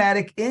a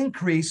dramatic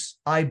increase.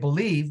 I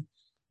believe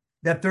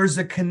that there's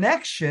a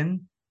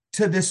connection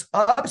to this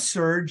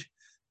upsurge,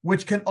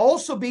 which can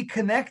also be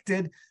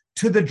connected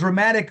to the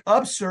dramatic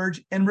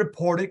upsurge in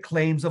reported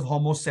claims of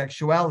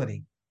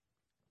homosexuality.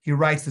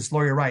 This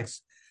lawyer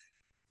writes,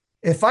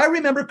 if I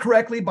remember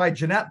correctly, by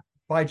Jeanette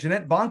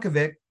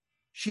Bonkovic,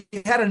 she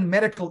had a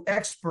medical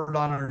expert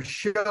on her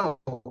show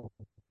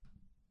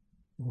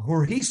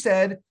where he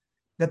said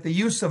that the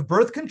use of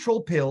birth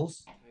control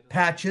pills,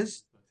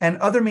 patches, and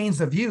other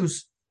means of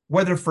use,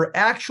 whether for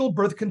actual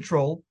birth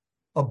control,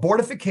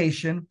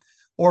 abortification,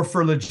 or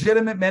for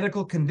legitimate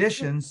medical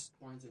conditions,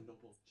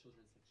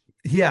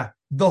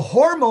 the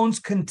hormones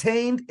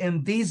contained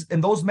in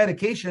those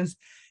medications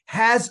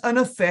has an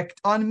effect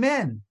on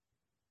men.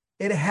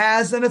 It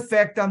has an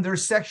effect on their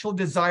sexual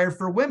desire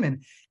for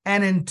women.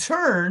 And in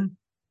turn,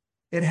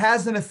 it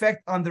has an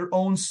effect on their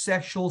own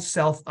sexual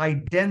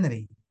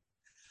self-identity.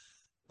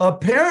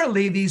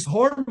 Apparently, these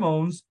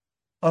hormones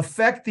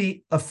affect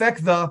the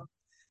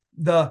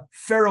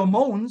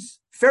pheromones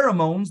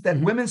that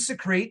women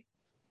secrete,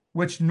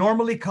 which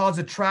normally cause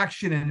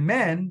attraction in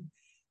men,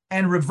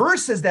 and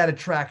reverses that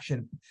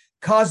attraction,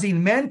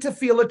 causing men to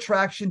feel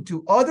attraction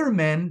to other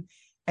men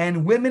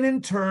and women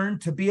in turn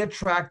to be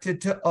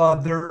attracted to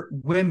other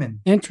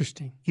women.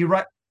 Interesting. He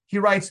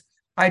writes,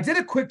 I did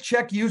a quick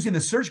check using the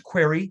search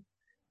query,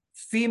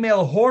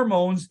 female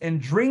hormones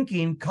and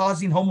drinking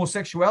causing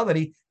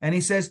homosexuality. And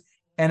he says,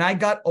 and I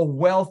got a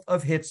wealth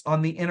of hits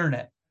on the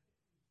internet.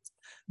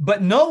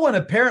 But no one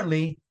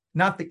apparently,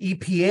 not the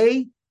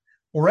EPA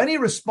or any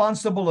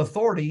responsible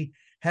authority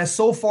has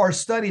so far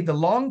studied the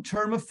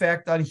long-term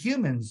effect on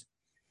humans.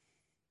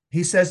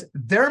 He says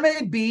there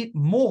may be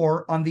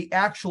more on the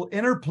actual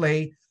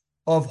interplay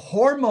of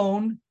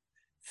hormone,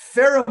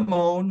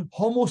 pheromone,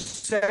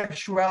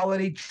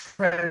 homosexuality,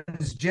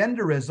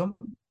 transgenderism.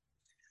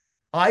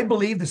 I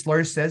believe, this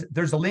lawyer says,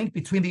 there's a link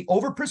between the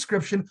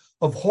overprescription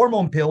of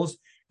hormone pills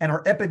and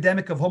our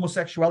epidemic of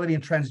homosexuality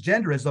and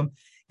transgenderism.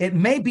 It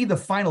may be the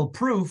final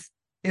proof,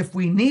 if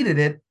we needed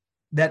it,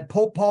 that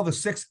Pope Paul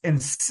VI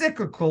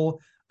encyclical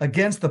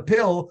against the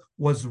pill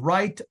was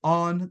right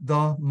on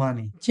the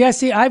money.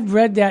 Jesse, I've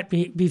read that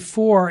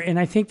before, and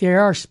I think they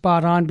are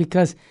spot on,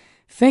 because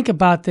think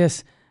about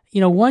this.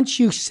 Once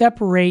you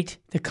separate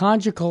the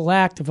conjugal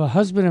act of a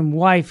husband and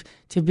wife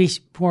to be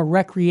more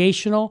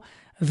recreational,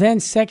 then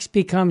sex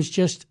becomes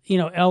just,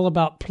 all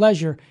about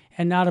pleasure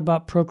and not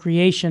about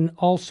procreation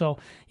also.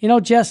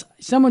 Jess,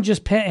 someone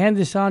just handed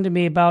this on to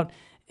me about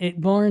at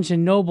Barnes &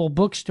 Noble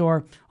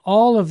bookstore,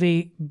 all of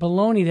the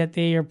baloney that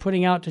they are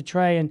putting out to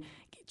try and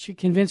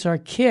convince our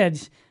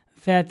kids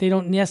that they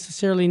don't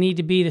necessarily need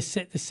to be the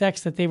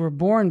sex that they were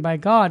born by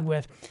God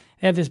with.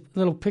 They have this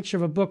little picture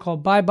of a book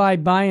called Bye Bye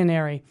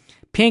Binary,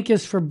 Pink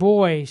is for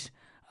Boys,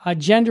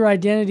 Gender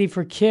Identity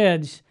for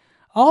Kids.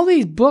 All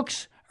these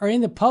books are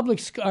in the public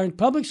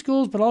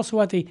schools, but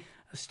also at the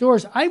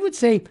stores. I would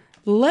say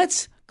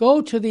let's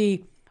go to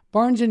the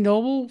Barnes &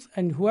 Noble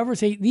and whoever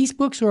say, these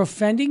books are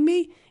offending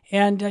me,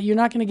 and you're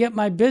not going to get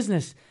my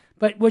business.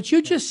 But what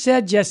you just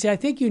said, Jesse, I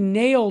think you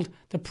nailed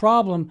the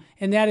problem,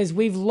 and that is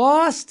we've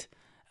lost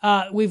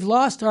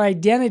our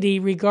identity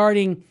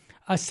regarding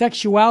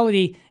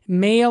sexuality,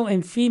 male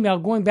and female,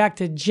 going back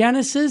to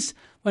Genesis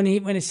when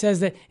it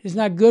says that it's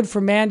not good for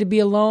man to be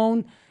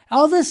alone.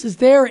 All this is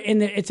there,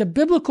 it's a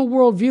biblical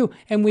worldview,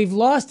 and we've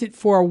lost it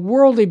for a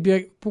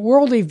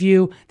worldly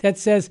view that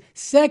says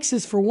sex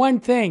is for one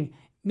thing,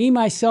 me,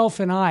 myself,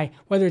 and I.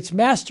 Whether it's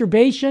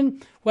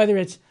masturbation, whether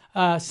it's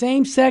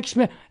same-sex,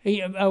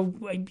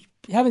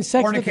 having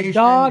sex with a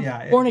dog,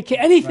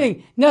 fornication,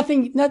 anything,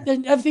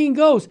 right. Everything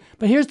goes.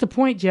 But here's the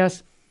point,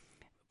 Jess.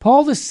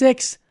 Paul VI,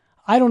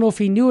 I don't know if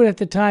he knew it at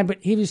the time, but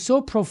he was so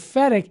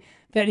prophetic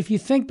that if you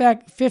think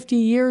back 50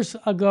 years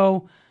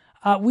ago,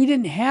 we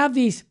didn't have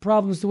these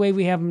problems the way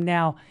we have them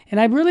now.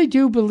 And I really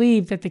do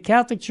believe that the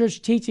Catholic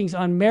Church teachings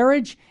on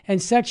marriage and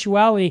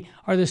sexuality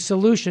are the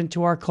solution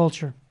to our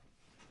culture.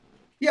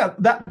 Yeah,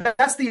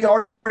 that's the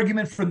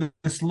argument from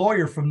this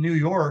lawyer from New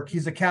York.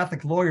 He's a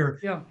Catholic lawyer.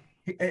 Yeah.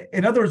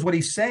 In other words, what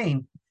he's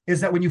saying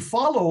is that when you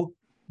follow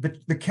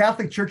the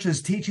Catholic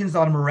Church's teachings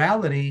on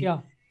morality,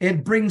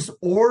 it brings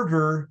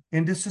order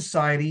into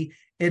society.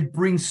 It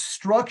brings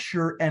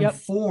structure and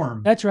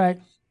form. That's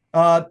right.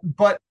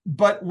 But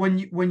when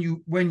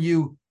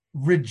you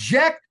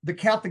reject the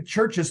Catholic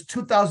Church's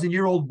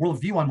 2,000-year-old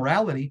worldview on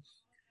morality,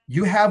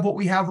 you have what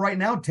we have right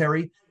now,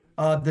 Terry.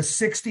 The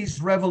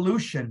 60s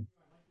revolution,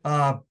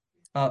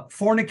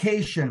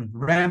 fornication,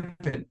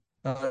 rampant,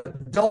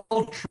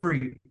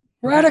 adultery.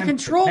 We're out of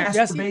control.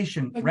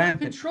 Masturbation, Jesse.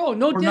 Rampant. Control.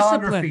 No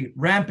pornography, discipline.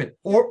 Rampant.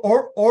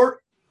 Or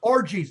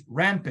orgies,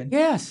 rampant.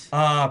 Yes.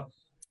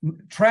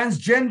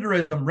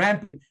 Transgenderism,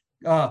 rampant.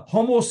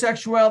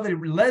 Homosexuality,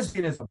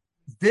 lesbianism.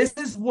 This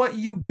is what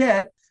you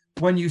get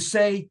when you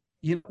say,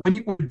 when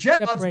you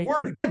reject God's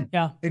word again.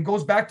 Yeah. It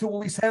goes back to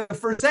what we said in the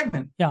first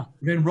segment. Yeah.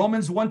 In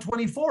Romans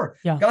 1:24.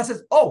 Yeah. God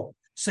says,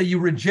 so you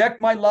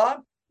reject my law?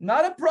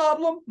 Not a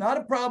problem. Not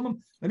a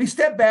problem. Let me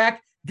step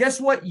back.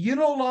 Guess what? You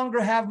no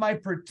longer have my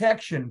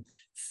protection.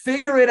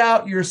 Figure it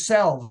out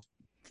yourselves.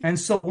 And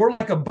so we're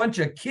like a bunch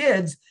of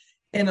kids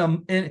in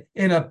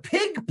a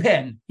pig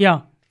pen.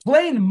 Yeah.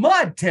 Playing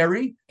mud,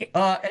 Terry.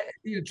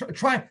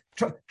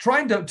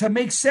 Trying to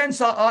make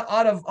sense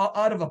out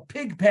of a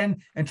pig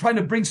pen and trying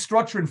to bring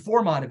structure and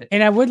form out of it.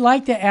 And I would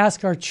like to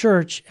ask our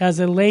church, as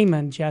a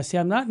layman, Jesse,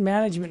 I'm not in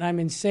management, I'm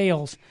in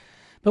sales.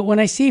 But when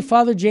I see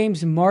Father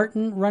James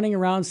Martin running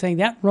around saying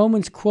that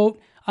Romans quote,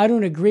 I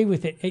don't agree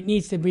with it. It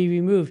needs to be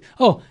removed.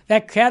 Oh,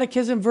 that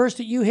catechism verse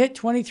that you hit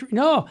 23.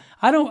 No,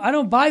 I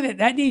don't buy that.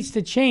 That needs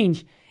to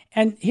change.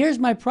 And here's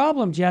my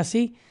problem,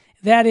 Jesse.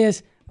 That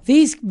is,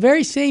 these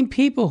very same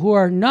people who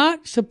are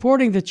not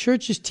supporting the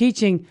church's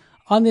teaching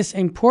on this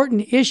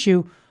important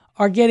issue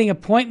are getting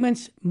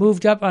appointments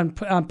moved up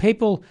on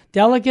papal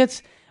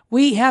delegates.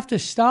 We have to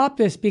stop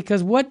this,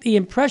 because what the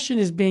impression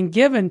is being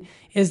given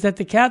is that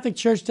the Catholic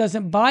Church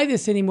doesn't buy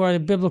this anymore, the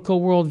biblical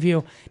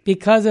worldview,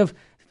 because of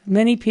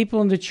many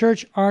people in the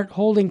church aren't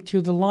holding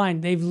to the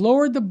line. They've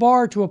lowered the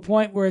bar to a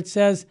point where it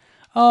says,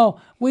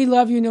 we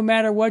love you no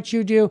matter what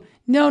you do.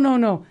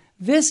 No.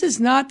 This is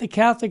not the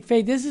Catholic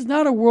faith. This is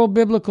not a world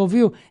biblical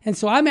view. And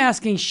so I'm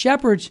asking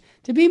shepherds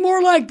to be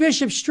more like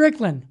Bishop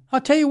Strickland.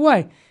 I'll tell you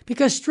why.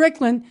 Because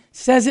Strickland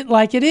says it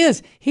like it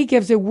is. He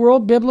gives a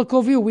world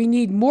biblical view. We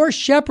need more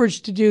shepherds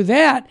to do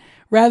that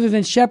rather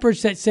than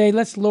shepherds that say,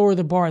 let's lower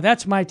the bar.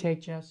 That's my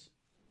take, Jess.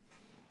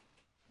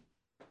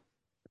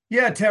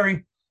 Yeah,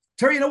 Terry,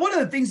 one of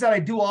the things that I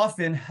do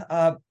often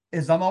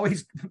is I'm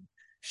always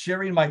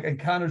sharing my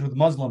encounters with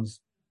Muslims.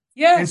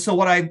 Yeah. And so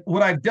what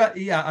I've done,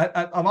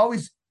 I'm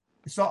always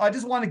So I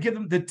just want to give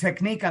them the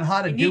technique on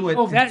how to do it.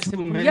 Oh, that's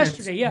from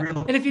yesterday, yeah.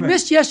 And if you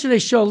missed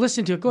yesterday's show,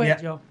 listen to it. Go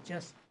ahead, Joe.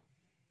 Jess.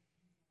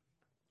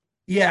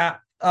 Yeah.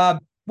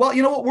 Well,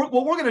 you know what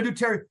we're going to do,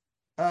 Terry.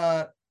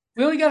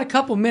 We only got a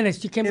couple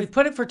minutes. Can we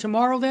put it for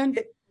tomorrow then?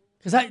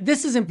 Because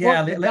this is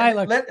important.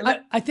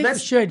 I think we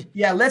should.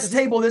 Yeah, let's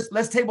table this.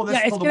 Let's table this.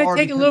 Yeah, it's going to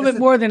take a little bit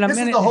more than a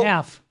minute and a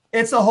half.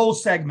 It's a whole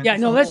segment. Yeah,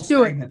 let's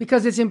do it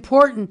because it's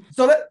important.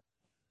 So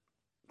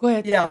go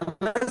ahead. Yeah,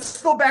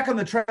 let's go back on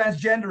the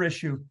transgender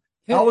issue.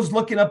 Yeah. I was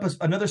looking up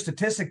another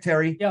statistic,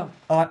 Terry,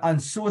 on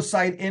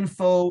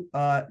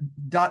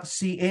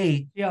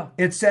suicideinfo.ca. Yeah.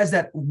 It says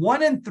that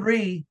one in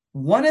three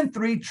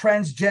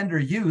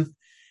transgender youth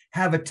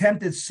have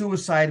attempted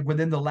suicide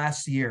within the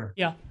last year.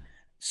 Yeah.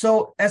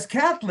 So as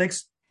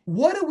Catholics,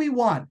 what do we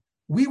want?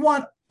 We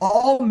want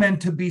all men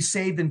to be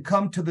saved and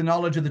come to the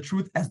knowledge of the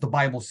truth, as the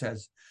Bible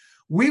says.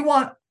 We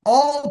want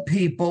all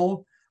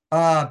people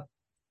to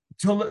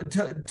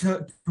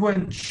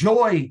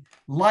enjoy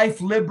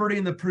life, liberty,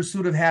 and the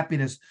pursuit of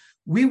happiness.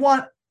 We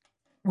want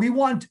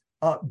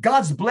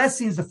God's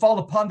blessings to fall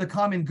upon the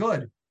common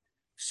good.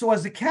 So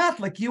as a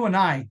Catholic, you and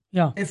I,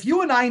 if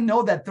you and I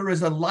know that there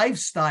is a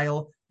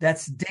lifestyle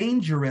that's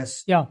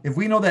dangerous, if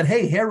we know that,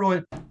 hey,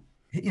 heroin,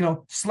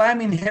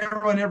 slamming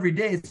heroin every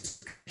day,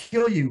 it's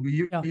kill you,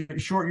 you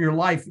shorten your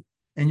life,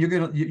 and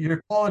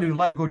your quality of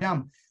life go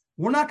down.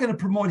 We're not going to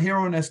promote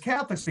heroin as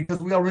Catholics because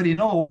we already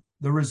know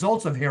the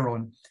results of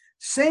heroin.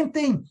 Same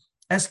thing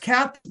as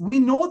Catholics, we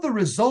know the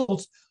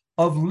results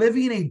of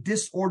living a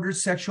disordered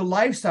sexual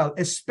lifestyle,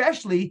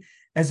 especially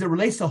as it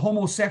relates to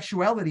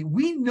homosexuality.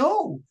 We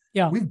know.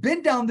 We've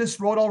been down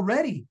this road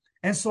already.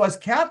 And so as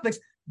Catholics,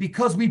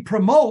 because we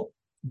promote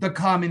the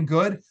common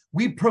good,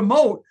 we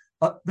promote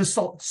the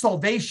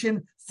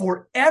salvation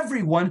for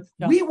everyone.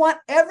 We want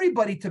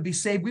everybody to be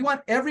saved. We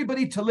want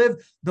everybody to live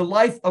the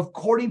life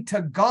according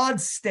to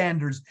God's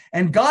standards.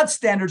 And God's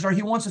standards are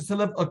He wants us to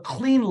live a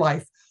clean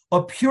life,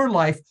 a pure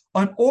life,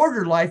 an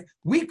ordered life.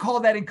 We call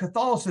that in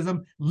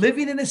Catholicism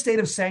living in a state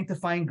of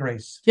sanctifying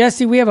grace.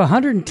 Jesse, we have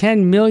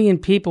 110 million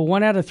people,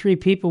 1 out of 3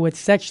 people with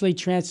sexually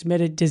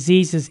transmitted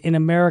diseases in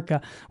America.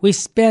 We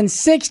spend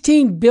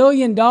 $16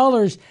 billion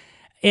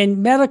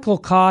in medical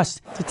costs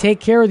to take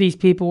care of these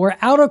people. We're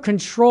out of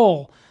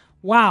control.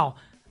 Wow.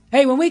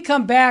 Hey, when we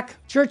come back,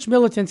 Church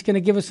Militant's going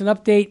to give us an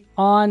update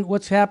on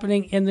what's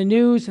happening in the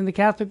news in the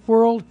Catholic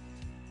world.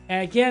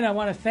 And again, I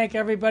want to thank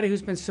everybody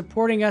who's been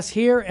supporting us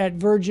here at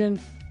Virgin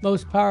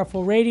Most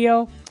Powerful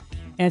Radio.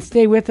 And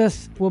stay with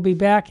us. We'll be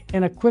back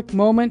in a quick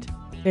moment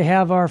to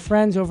have our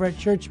friends over at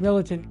Church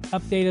Militant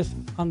update us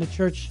on the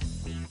church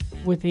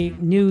with the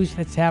news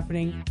that's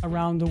happening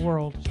around the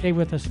world. Stay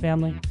with us,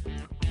 family.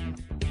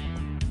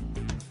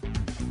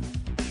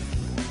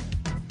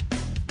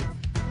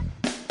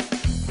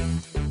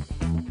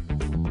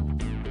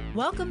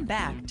 Welcome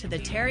back to the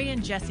Terry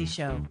and Jesse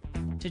Show.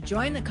 To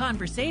join the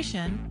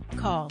conversation,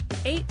 call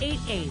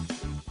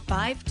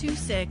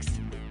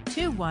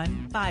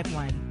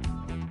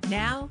 888-526-2151.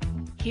 Now,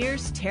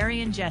 here's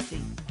Terry and Jesse.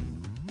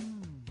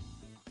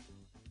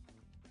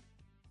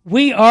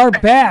 We are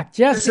back,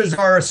 Jesse. This is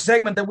our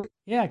segment that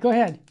Yeah, go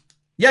ahead.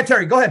 Yeah,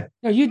 Terry, go ahead.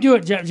 No, you do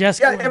it,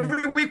 Jesse. Yeah,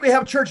 every week we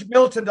have Church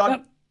Militant on.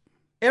 Yep.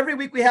 Every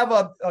week we have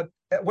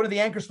one of the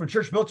anchors from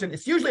Church Militant.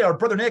 It's usually our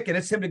brother Nick, and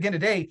it's him again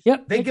today.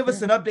 Yep. They give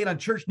us an update on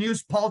church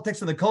news,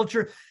 politics, and the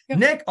culture. Yep.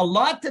 Nick, a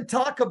lot to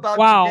talk about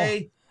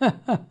today.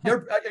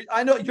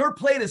 I know your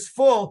plate is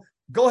full.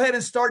 Go ahead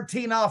and start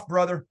teeing off,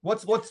 brother.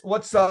 What's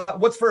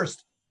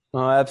first?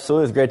 Oh,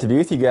 absolutely. It's great to be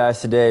with you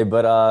guys today.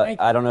 But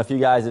I don't know if you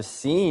guys have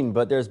seen,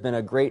 but there's been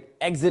a great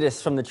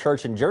exodus from the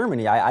church in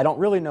Germany. I don't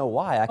really know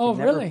why. I could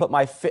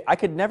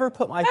never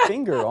put my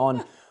finger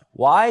on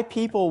why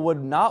people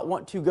would not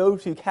want to go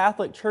to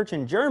Catholic Church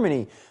in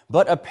Germany.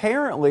 But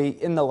apparently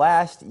in the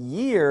last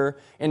year,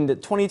 in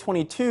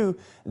 2022,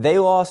 they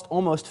lost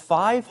almost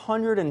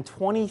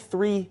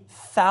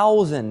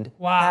 523,000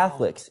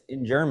 Catholics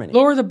in Germany.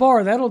 Lower the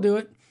bar. That'll do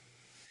it.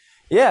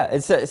 Yeah,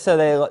 so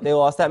they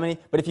lost that many.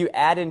 But if you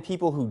add in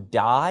people who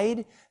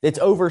died, it's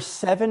over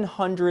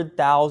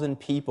 700,000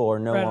 people are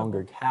no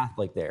longer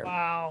Catholic there.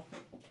 Wow.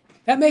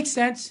 That makes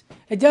sense.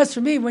 It does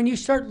for me. When you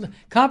start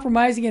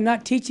compromising and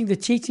not teaching the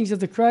teachings of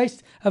the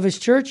Christ, of His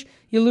church,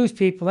 you lose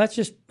people. That's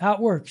just how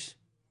it works.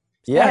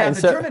 Yeah, and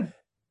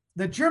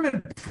the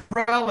German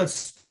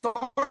prelates,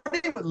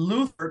 starting with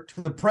Luther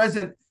to the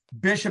present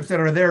bishops that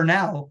are there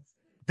now,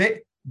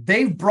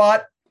 they've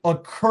brought a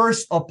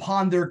curse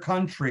upon their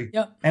country.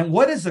 Yep. And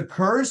what is a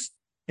curse?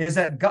 Is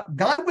that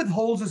God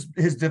withholds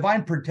his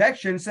divine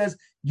protection, says,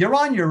 you're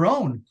on your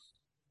own.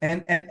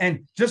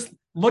 And just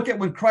look at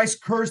when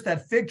Christ cursed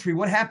that fig tree.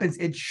 What happens?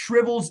 It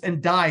shrivels and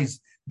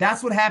dies.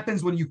 That's what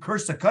happens when you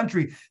curse a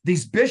country.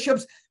 These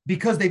bishops,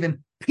 because they've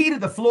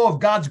impeded the flow of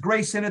God's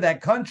grace into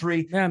that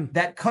country,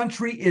 that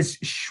country is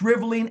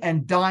shriveling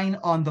and dying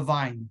on the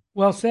vine.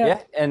 Well said.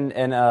 Yeah,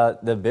 and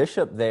the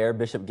bishop there,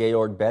 Bishop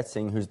Georg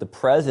Betzing, who's the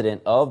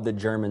president of the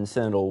German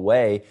Synodal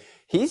Way,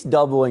 he's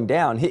doubling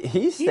down.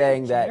 He's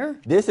saying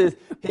that this is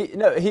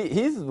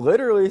he's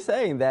literally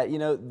saying that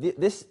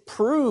this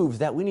proves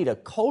that we need a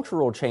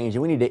cultural change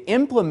and we need to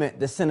implement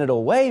the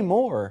synodal way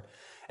more.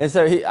 And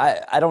so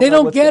I don't. They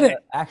know don't get it.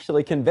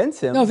 Actually,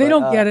 convince him. No, they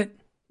don't get it.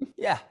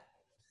 Yeah,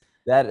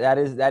 that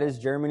is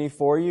Germany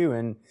for you.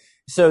 And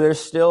so there's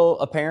still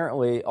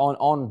apparently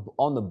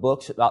on the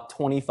books about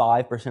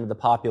 25% of the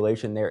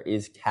population there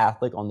is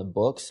Catholic on the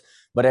books.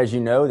 But as you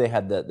know, they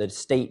had the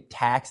state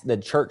tax, the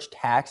church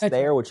tax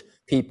there, which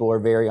people are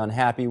very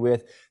unhappy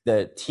with.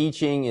 The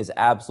teaching is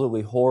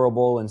absolutely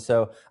horrible. And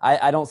so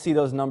I don't see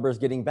those numbers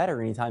getting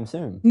better anytime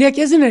soon. Nick,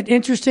 isn't it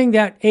interesting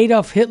that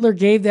Adolf Hitler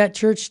gave that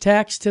church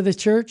tax to the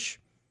church?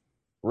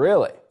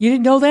 Really? You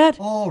didn't know that?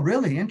 Oh,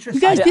 really?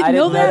 Interesting. You guys didn't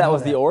know that? That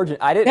was the origin.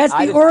 That's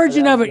the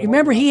origin of it.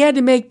 Remember, he had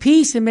to make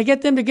peace and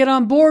get them to get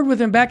on board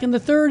with him back in the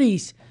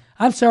 30s.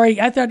 I'm sorry,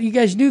 I thought you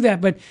guys knew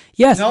that, but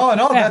yes. No,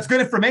 that's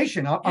good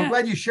information. I'm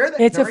glad you shared that.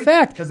 It's a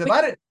fact. Because if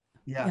I didn't,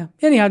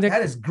 Anyhow,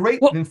 that is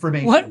great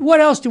information. What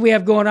else do we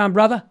have going on,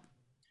 brother?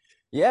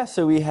 Yeah,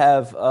 so we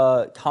have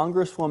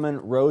Congresswoman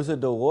Rosa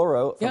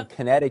DeLauro from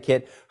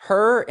Connecticut.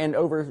 Her and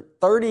over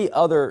 30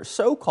 other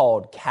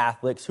so-called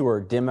Catholics who are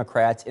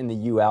Democrats in the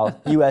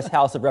U.S.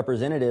 House of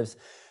Representatives,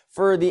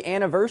 for the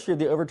anniversary of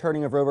the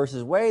overturning of Roe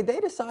versus Wade, they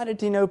decided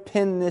to,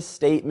 pen this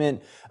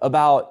statement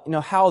about,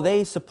 how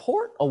they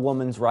support a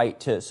woman's right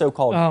to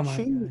so-called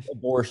choose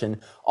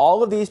abortion.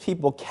 All of these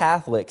people,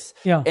 Catholics,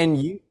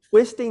 and you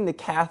twisting the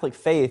Catholic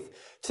faith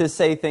to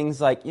say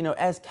things like,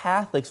 as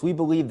Catholics, we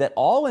believe that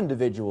all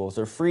individuals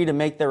are free to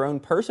make their own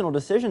personal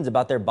decisions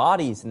about their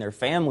bodies and their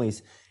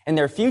families and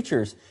their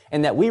futures,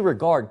 and that we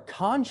regard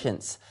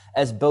conscience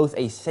as both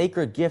a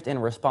sacred gift and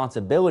a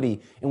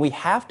responsibility, and we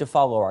have to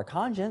follow our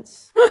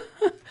conscience.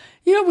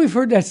 We've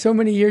heard that so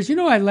many years.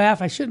 I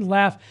laugh. I shouldn't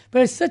laugh,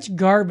 but it's such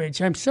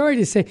garbage. I'm sorry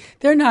to say.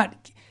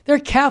 They're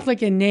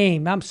Catholic in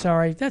name. I'm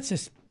sorry. That's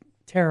just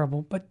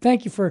terrible. But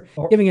thank you for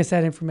giving us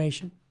that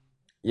information.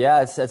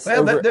 Yeah, it's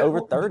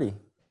over 30.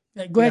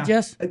 Go ahead,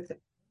 Jess.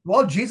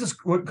 Well, Jesus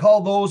would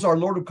call those, our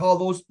Lord would call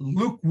those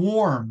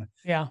lukewarm.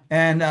 Yeah.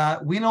 And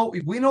we know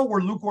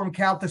where lukewarm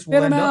Catholics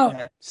will end up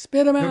at.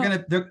 Spit them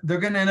out. They're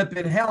gonna end up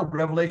in hell.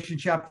 Revelation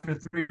chapter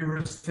 3,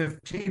 verse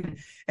 15.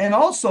 And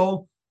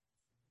also,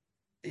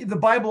 the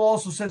Bible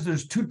also says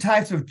there's two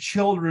types of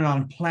children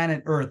on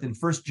planet Earth in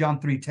 1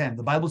 John 3:10.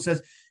 The Bible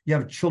says you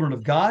have children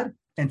of God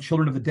and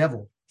children of the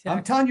devil. Exactly.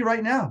 I'm telling you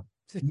right now,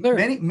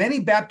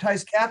 many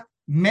baptized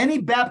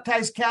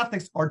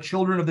Catholics are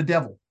children of the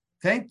devil.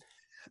 Okay.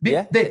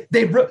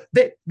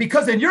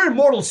 Because in your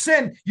immortal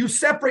sin, you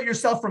separate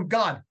yourself from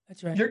God.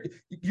 That's right.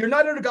 You're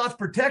not under God's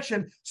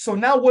protection. So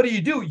now what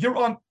do? You're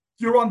on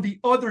the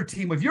other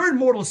team. If you're in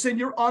mortal sin,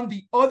 you're on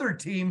the other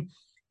team,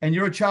 and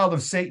you're a child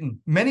of Satan.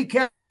 Many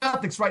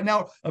Catholics right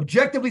now,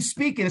 objectively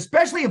speaking,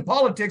 especially in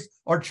politics,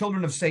 are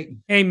children of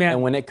Satan. Amen.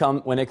 And when it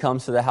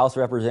comes to the House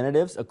of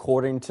Representatives,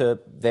 according to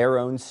their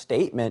own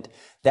statement,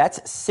 that's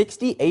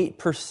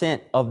 68%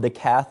 of the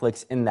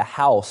Catholics in the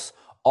House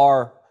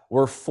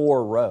were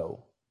for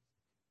Roe.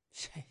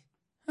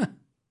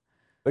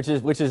 Which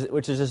is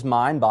just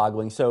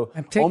mind-boggling. So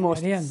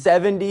almost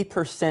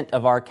 70%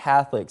 of our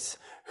Catholics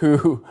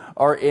who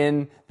are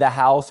in the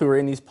House, who are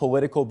in these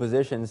political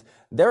positions,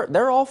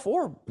 they're all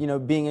for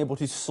being able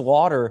to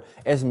slaughter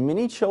as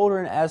many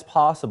children as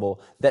possible.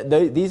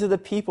 These are the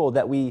people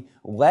that we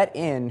let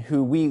in,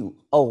 who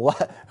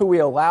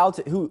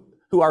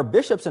our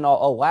bishops and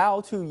all allow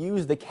to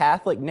use the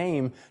Catholic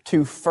name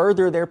to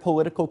further their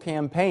political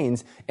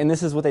campaigns, and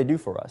this is what they do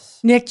for us.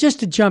 Nick, just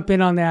to jump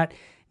in on that,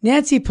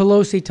 Nancy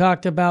Pelosi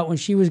talked about when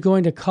she was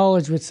going to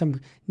college with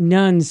some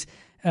nuns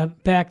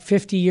back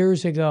 50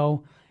 years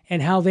ago,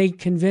 and how they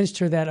convinced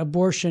her that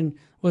abortion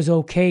was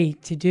okay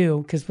to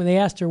do. Because when they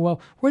asked her,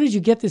 well, where did you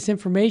get this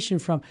information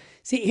from?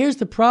 See, here's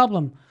the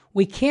problem.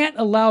 We can't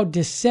allow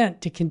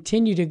dissent to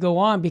continue to go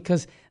on,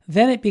 because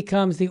then it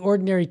becomes the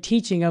ordinary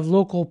teaching of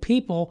local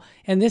people.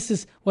 And this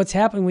is what's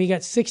happening. We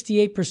got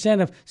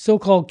 68% of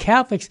so-called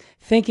Catholics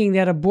thinking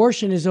that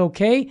abortion is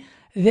okay.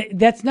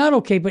 That's not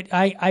okay. But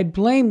I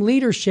blame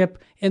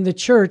leadership in the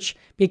church,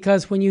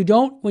 because when you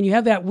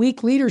have that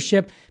weak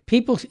leadership,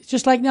 people,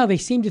 just like now, they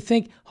seem to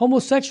think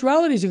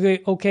homosexuality is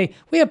okay.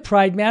 We have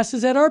pride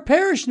masses at our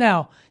parish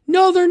now.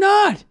 No, they're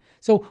not.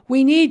 So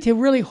we need to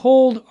really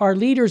hold our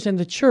leaders in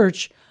the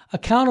church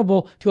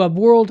accountable to a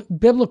world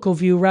biblical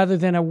view rather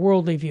than a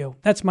worldly view.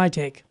 That's my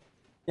take.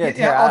 Go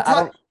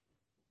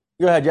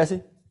ahead,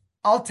 Jesse.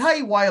 I'll tell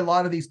you why a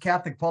lot of these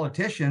Catholic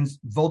politicians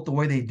vote the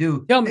way they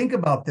do. Think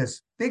about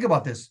this.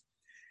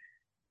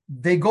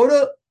 They go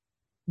to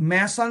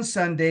Mass on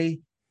Sunday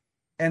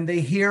and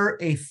they hear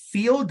a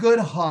feel-good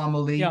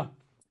homily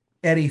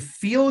at a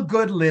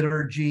feel-good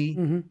liturgy.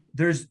 Mm-hmm.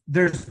 There's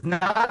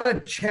not a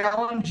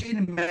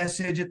challenging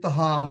message at the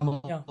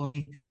homily. Yeah.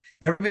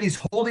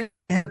 Everybody's holding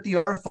at the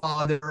Our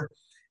Father.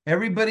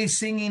 Everybody's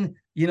singing,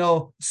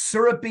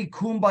 syrupy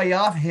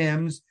kumbaya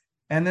hymns,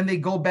 and then they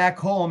go back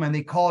home and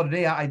they call it a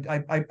day.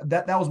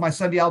 That was my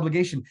Sunday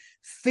obligation.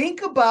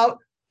 Think about,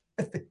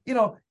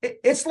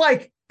 it's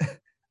like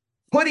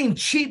putting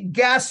cheap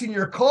gas in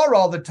your car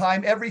all the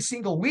time, every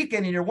single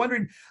weekend, and you're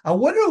wondering, I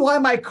wonder why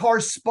my car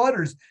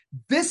sputters.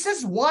 This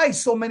is why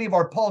so many of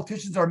our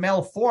politicians are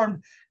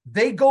malformed.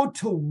 They go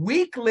to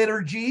weak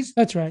liturgies.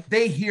 That's right.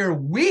 They hear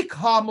weak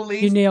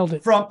homilies. You nailed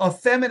it. From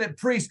effeminate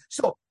priests.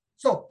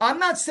 So I'm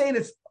not saying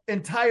it's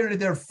entirely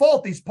their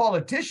fault, these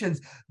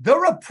politicians.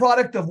 They're a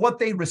product of what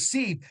they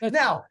receive.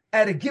 Now,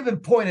 at a given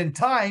point in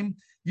time,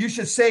 you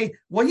should say,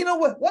 well, you know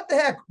what? What the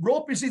heck? Roll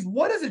up your sleeves.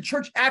 What does the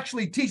church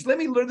actually teach? Let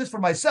me learn this for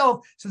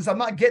myself, since I'm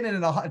not getting it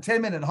in a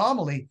 10-minute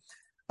homily.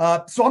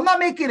 So I'm not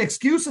making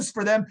excuses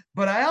for them,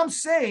 but I am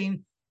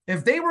saying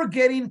if they were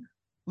getting,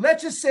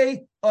 let's just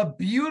say, a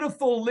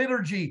beautiful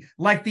liturgy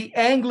like the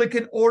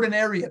Anglican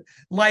Ordinariate,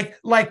 like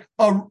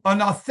an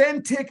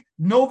authentic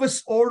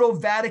Novus Ordo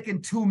Vatican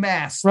II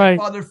Mass, right.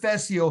 Father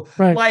Fessio,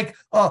 right. like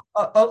a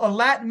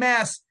Latin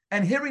Mass,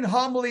 and hearing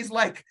homilies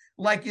like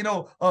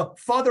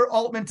Father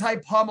Altman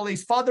type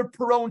homilies, Father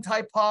Perone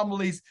type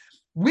homilies.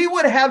 We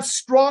would have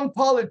strong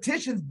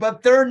politicians,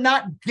 but they're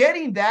not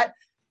getting that.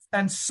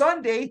 And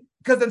Sunday,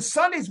 because on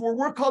Sundays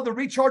we're called to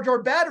recharge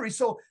our batteries.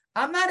 So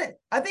I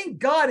think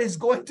God is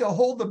going to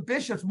hold the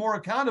bishops more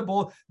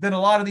accountable than a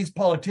lot of these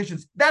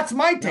politicians. That's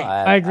my take. No,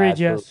 I agree,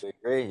 Jess.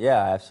 Agree.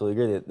 Yeah, I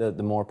absolutely agree.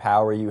 The more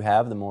power you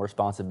have, the more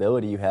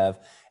responsibility you have.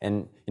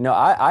 And,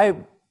 I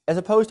as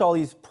opposed to all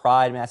these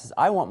pride masses,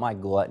 I want my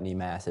gluttony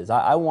masses.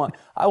 I want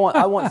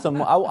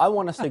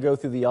us to go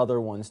through the other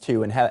ones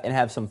too and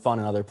have some fun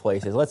in other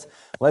places.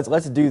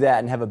 Let's do that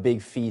and have a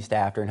big feast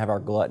after and have our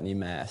gluttony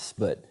mass.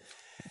 But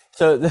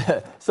so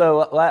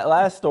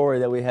last story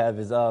that we have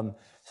is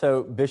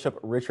so Bishop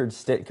Richard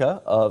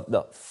Stitka, of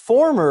the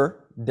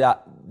former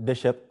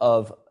bishop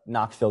of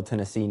Knoxville,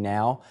 Tennessee,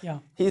 now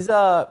he's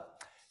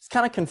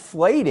kind of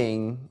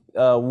conflating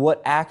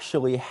what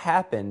actually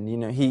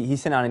happened. He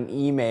sent out an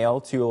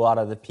email to a lot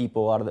of the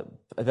people,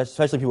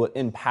 especially people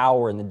in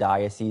power in the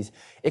diocese,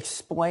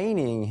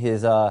 explaining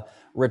his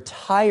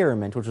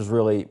retirement, which was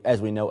really,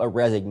 as we know, a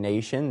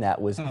resignation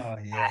that was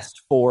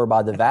asked for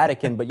by the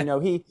Vatican. But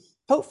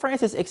Pope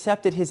Francis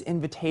accepted his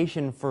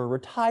invitation for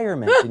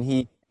retirement, and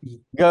he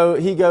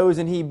goes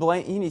and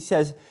he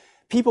says,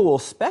 people will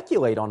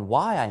speculate on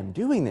why I am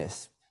doing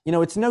this.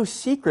 It's no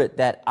secret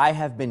that I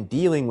have been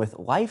dealing with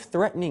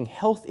life-threatening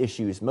health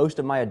issues most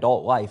of my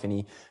adult life. And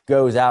he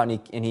goes out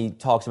and he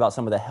talks about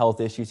some of the health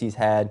issues he's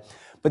had.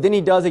 But then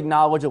he does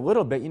acknowledge a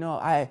little bit,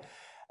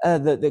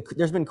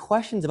 there's been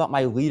questions about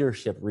my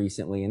leadership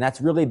recently, and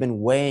that's really been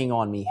weighing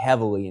on me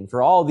heavily. And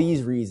for all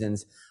these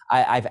reasons,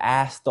 I've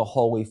asked the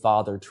Holy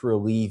Father to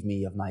relieve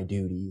me of my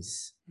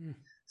duties.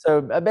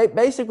 So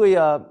basically,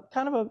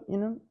 kind of a,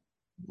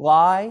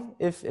 lie,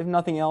 if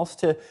nothing else,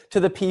 to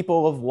the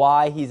people of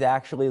why he's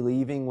actually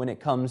leaving when it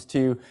comes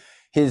to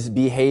his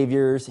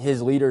behaviors,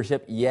 his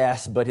leadership,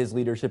 yes, but his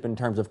leadership in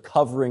terms of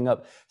covering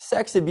up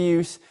sex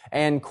abuse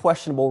and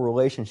questionable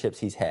relationships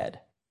he's had.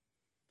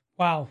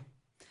 Wow.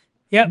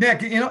 Yep.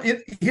 Nick,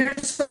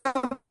 here's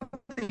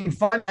something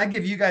fun. I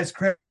give you guys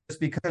credit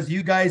because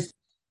you guys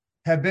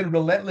have been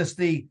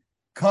relentlessly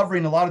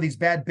covering a lot of these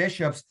bad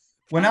bishops.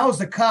 When I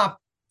was a cop,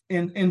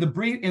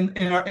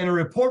 in our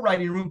report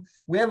writing room,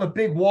 we have a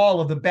big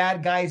wall of the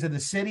bad guys of the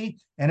city,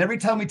 and every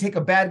time we take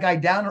a bad guy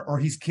down or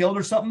he's killed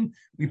or something,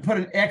 we put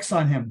an X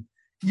on him.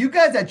 You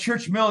guys at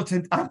Church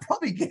Militant, I'm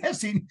probably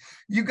guessing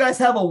you guys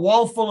have a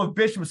wall full of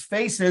bishops'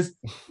 faces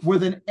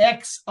with an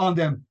X on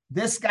them.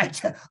 This guy,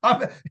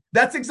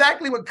 that's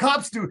exactly what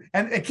cops do,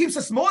 and it keeps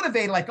us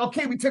motivated. Like,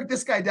 okay, we took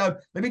this guy down.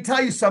 Let me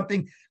tell you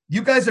something.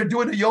 You guys are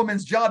doing a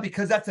yeoman's job,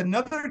 because that's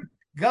another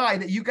guy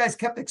that you guys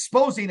kept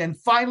exposing, and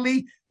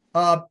finally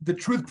the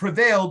truth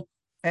prevailed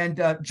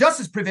and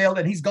justice prevailed,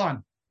 and he's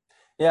gone.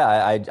 Yeah,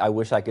 I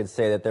wish I could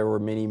say that there were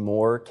many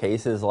more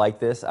cases like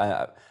this.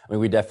 I mean,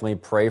 we definitely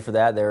pray for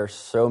that. There are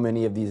so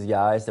many of these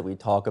guys that we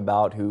talk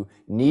about who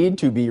need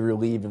to be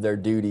relieved of their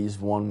duties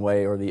one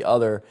way or the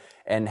other,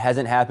 and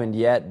hasn't happened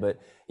yet.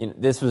 But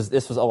this was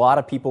a lot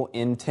of people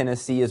in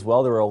Tennessee as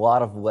well. There were a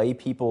lot of lay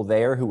people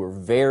there who were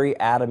very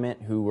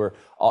adamant, who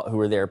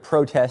were there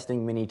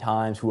protesting many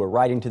times, who were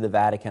writing to the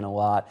Vatican a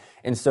lot.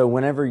 And so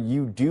whenever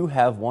you do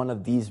have one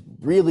of these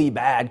really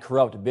bad,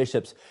 corrupt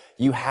bishops,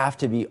 you have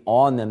to be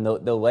on them.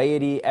 The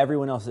laity,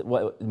 everyone else,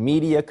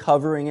 media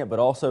covering it, but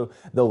also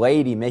the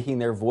laity making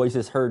their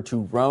voices heard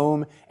to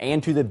Rome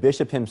and to the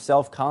bishop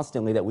himself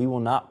constantly, that we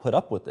will not put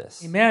up with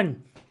this.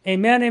 Amen.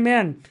 Amen.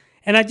 Amen.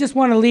 And I just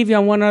want to leave you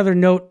on one other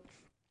note.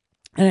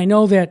 And I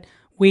know that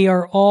we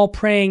are all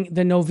praying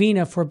the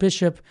novena for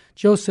Bishop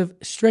Joseph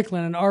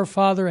Strickland, and Our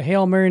Father, a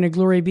Hail Mary, and a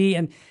Glory be,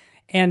 and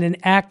an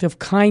act of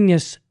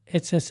kindness.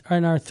 It's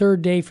on our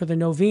third day for the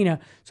novena.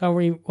 So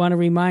I want to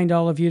remind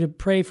all of you to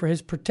pray for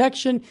his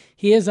protection.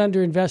 He is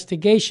under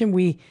investigation.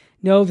 We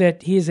know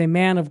that he is a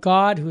man of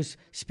God who's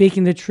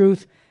speaking the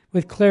truth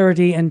with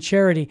clarity and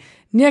charity.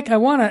 Nick, I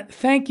want to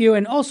thank you.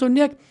 And also,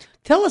 Nick,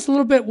 tell us a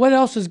little bit what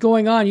else is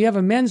going on. You have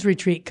a men's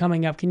retreat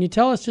coming up. Can you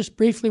tell us just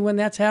briefly when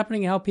that's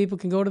happening and how people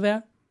can go to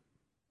that?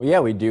 Well, yeah,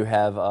 we do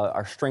have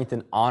our Strength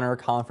and Honor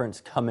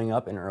Conference coming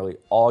up in early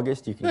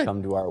August. You can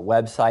come to our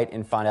website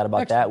and find out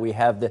about that. We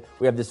have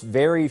this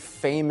very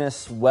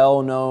famous,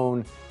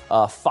 well-known,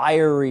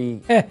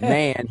 fiery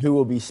man who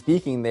will be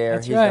speaking there.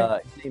 That's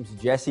right. His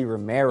name's Jesse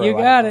Romero. You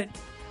got it.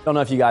 Don't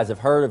know if you guys have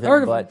heard of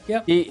him, but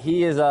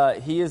he is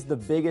the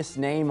biggest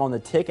name on the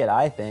ticket,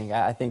 I think.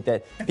 I think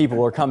that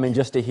people are coming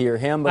just to hear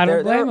him, but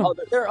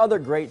there are other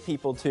great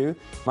people too.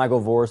 Michael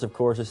Voris, of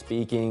course, is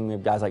speaking. We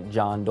have guys like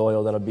John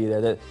Doyle that'll be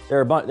there. There are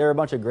a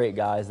bunch of great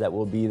guys that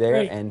will be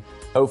there, and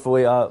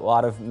hopefully a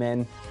lot of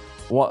men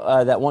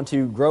that want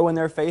to grow in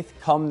their faith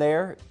come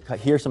there,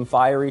 hear some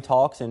fiery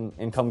talks,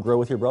 and come grow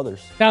with your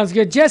brothers. Sounds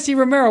good. Jesse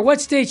Romero,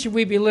 what state should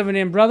we be living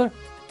in, brother?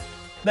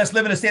 Let's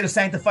live in a state of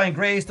sanctifying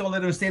grace. Don't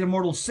live in a state of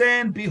mortal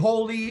sin. Be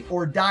holy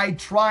or die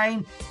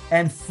trying,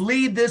 and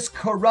flee this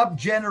corrupt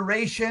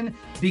generation.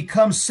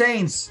 Become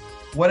saints.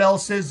 What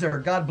else is there?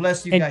 God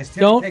bless you guys.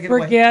 Don't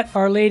forget,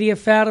 Our Lady of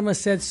Fatima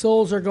said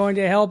souls are going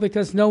to hell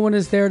because no one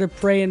is there to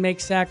pray and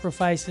make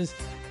sacrifices.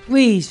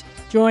 Please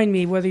join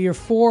me, whether you're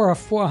 4 or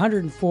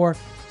 404.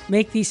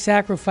 Make these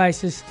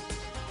sacrifices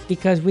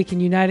because we can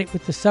unite it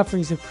with the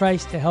sufferings of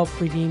Christ to help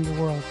redeem the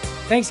world.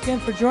 Thanks again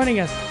for joining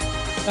us.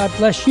 God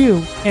bless you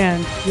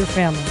and your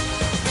family.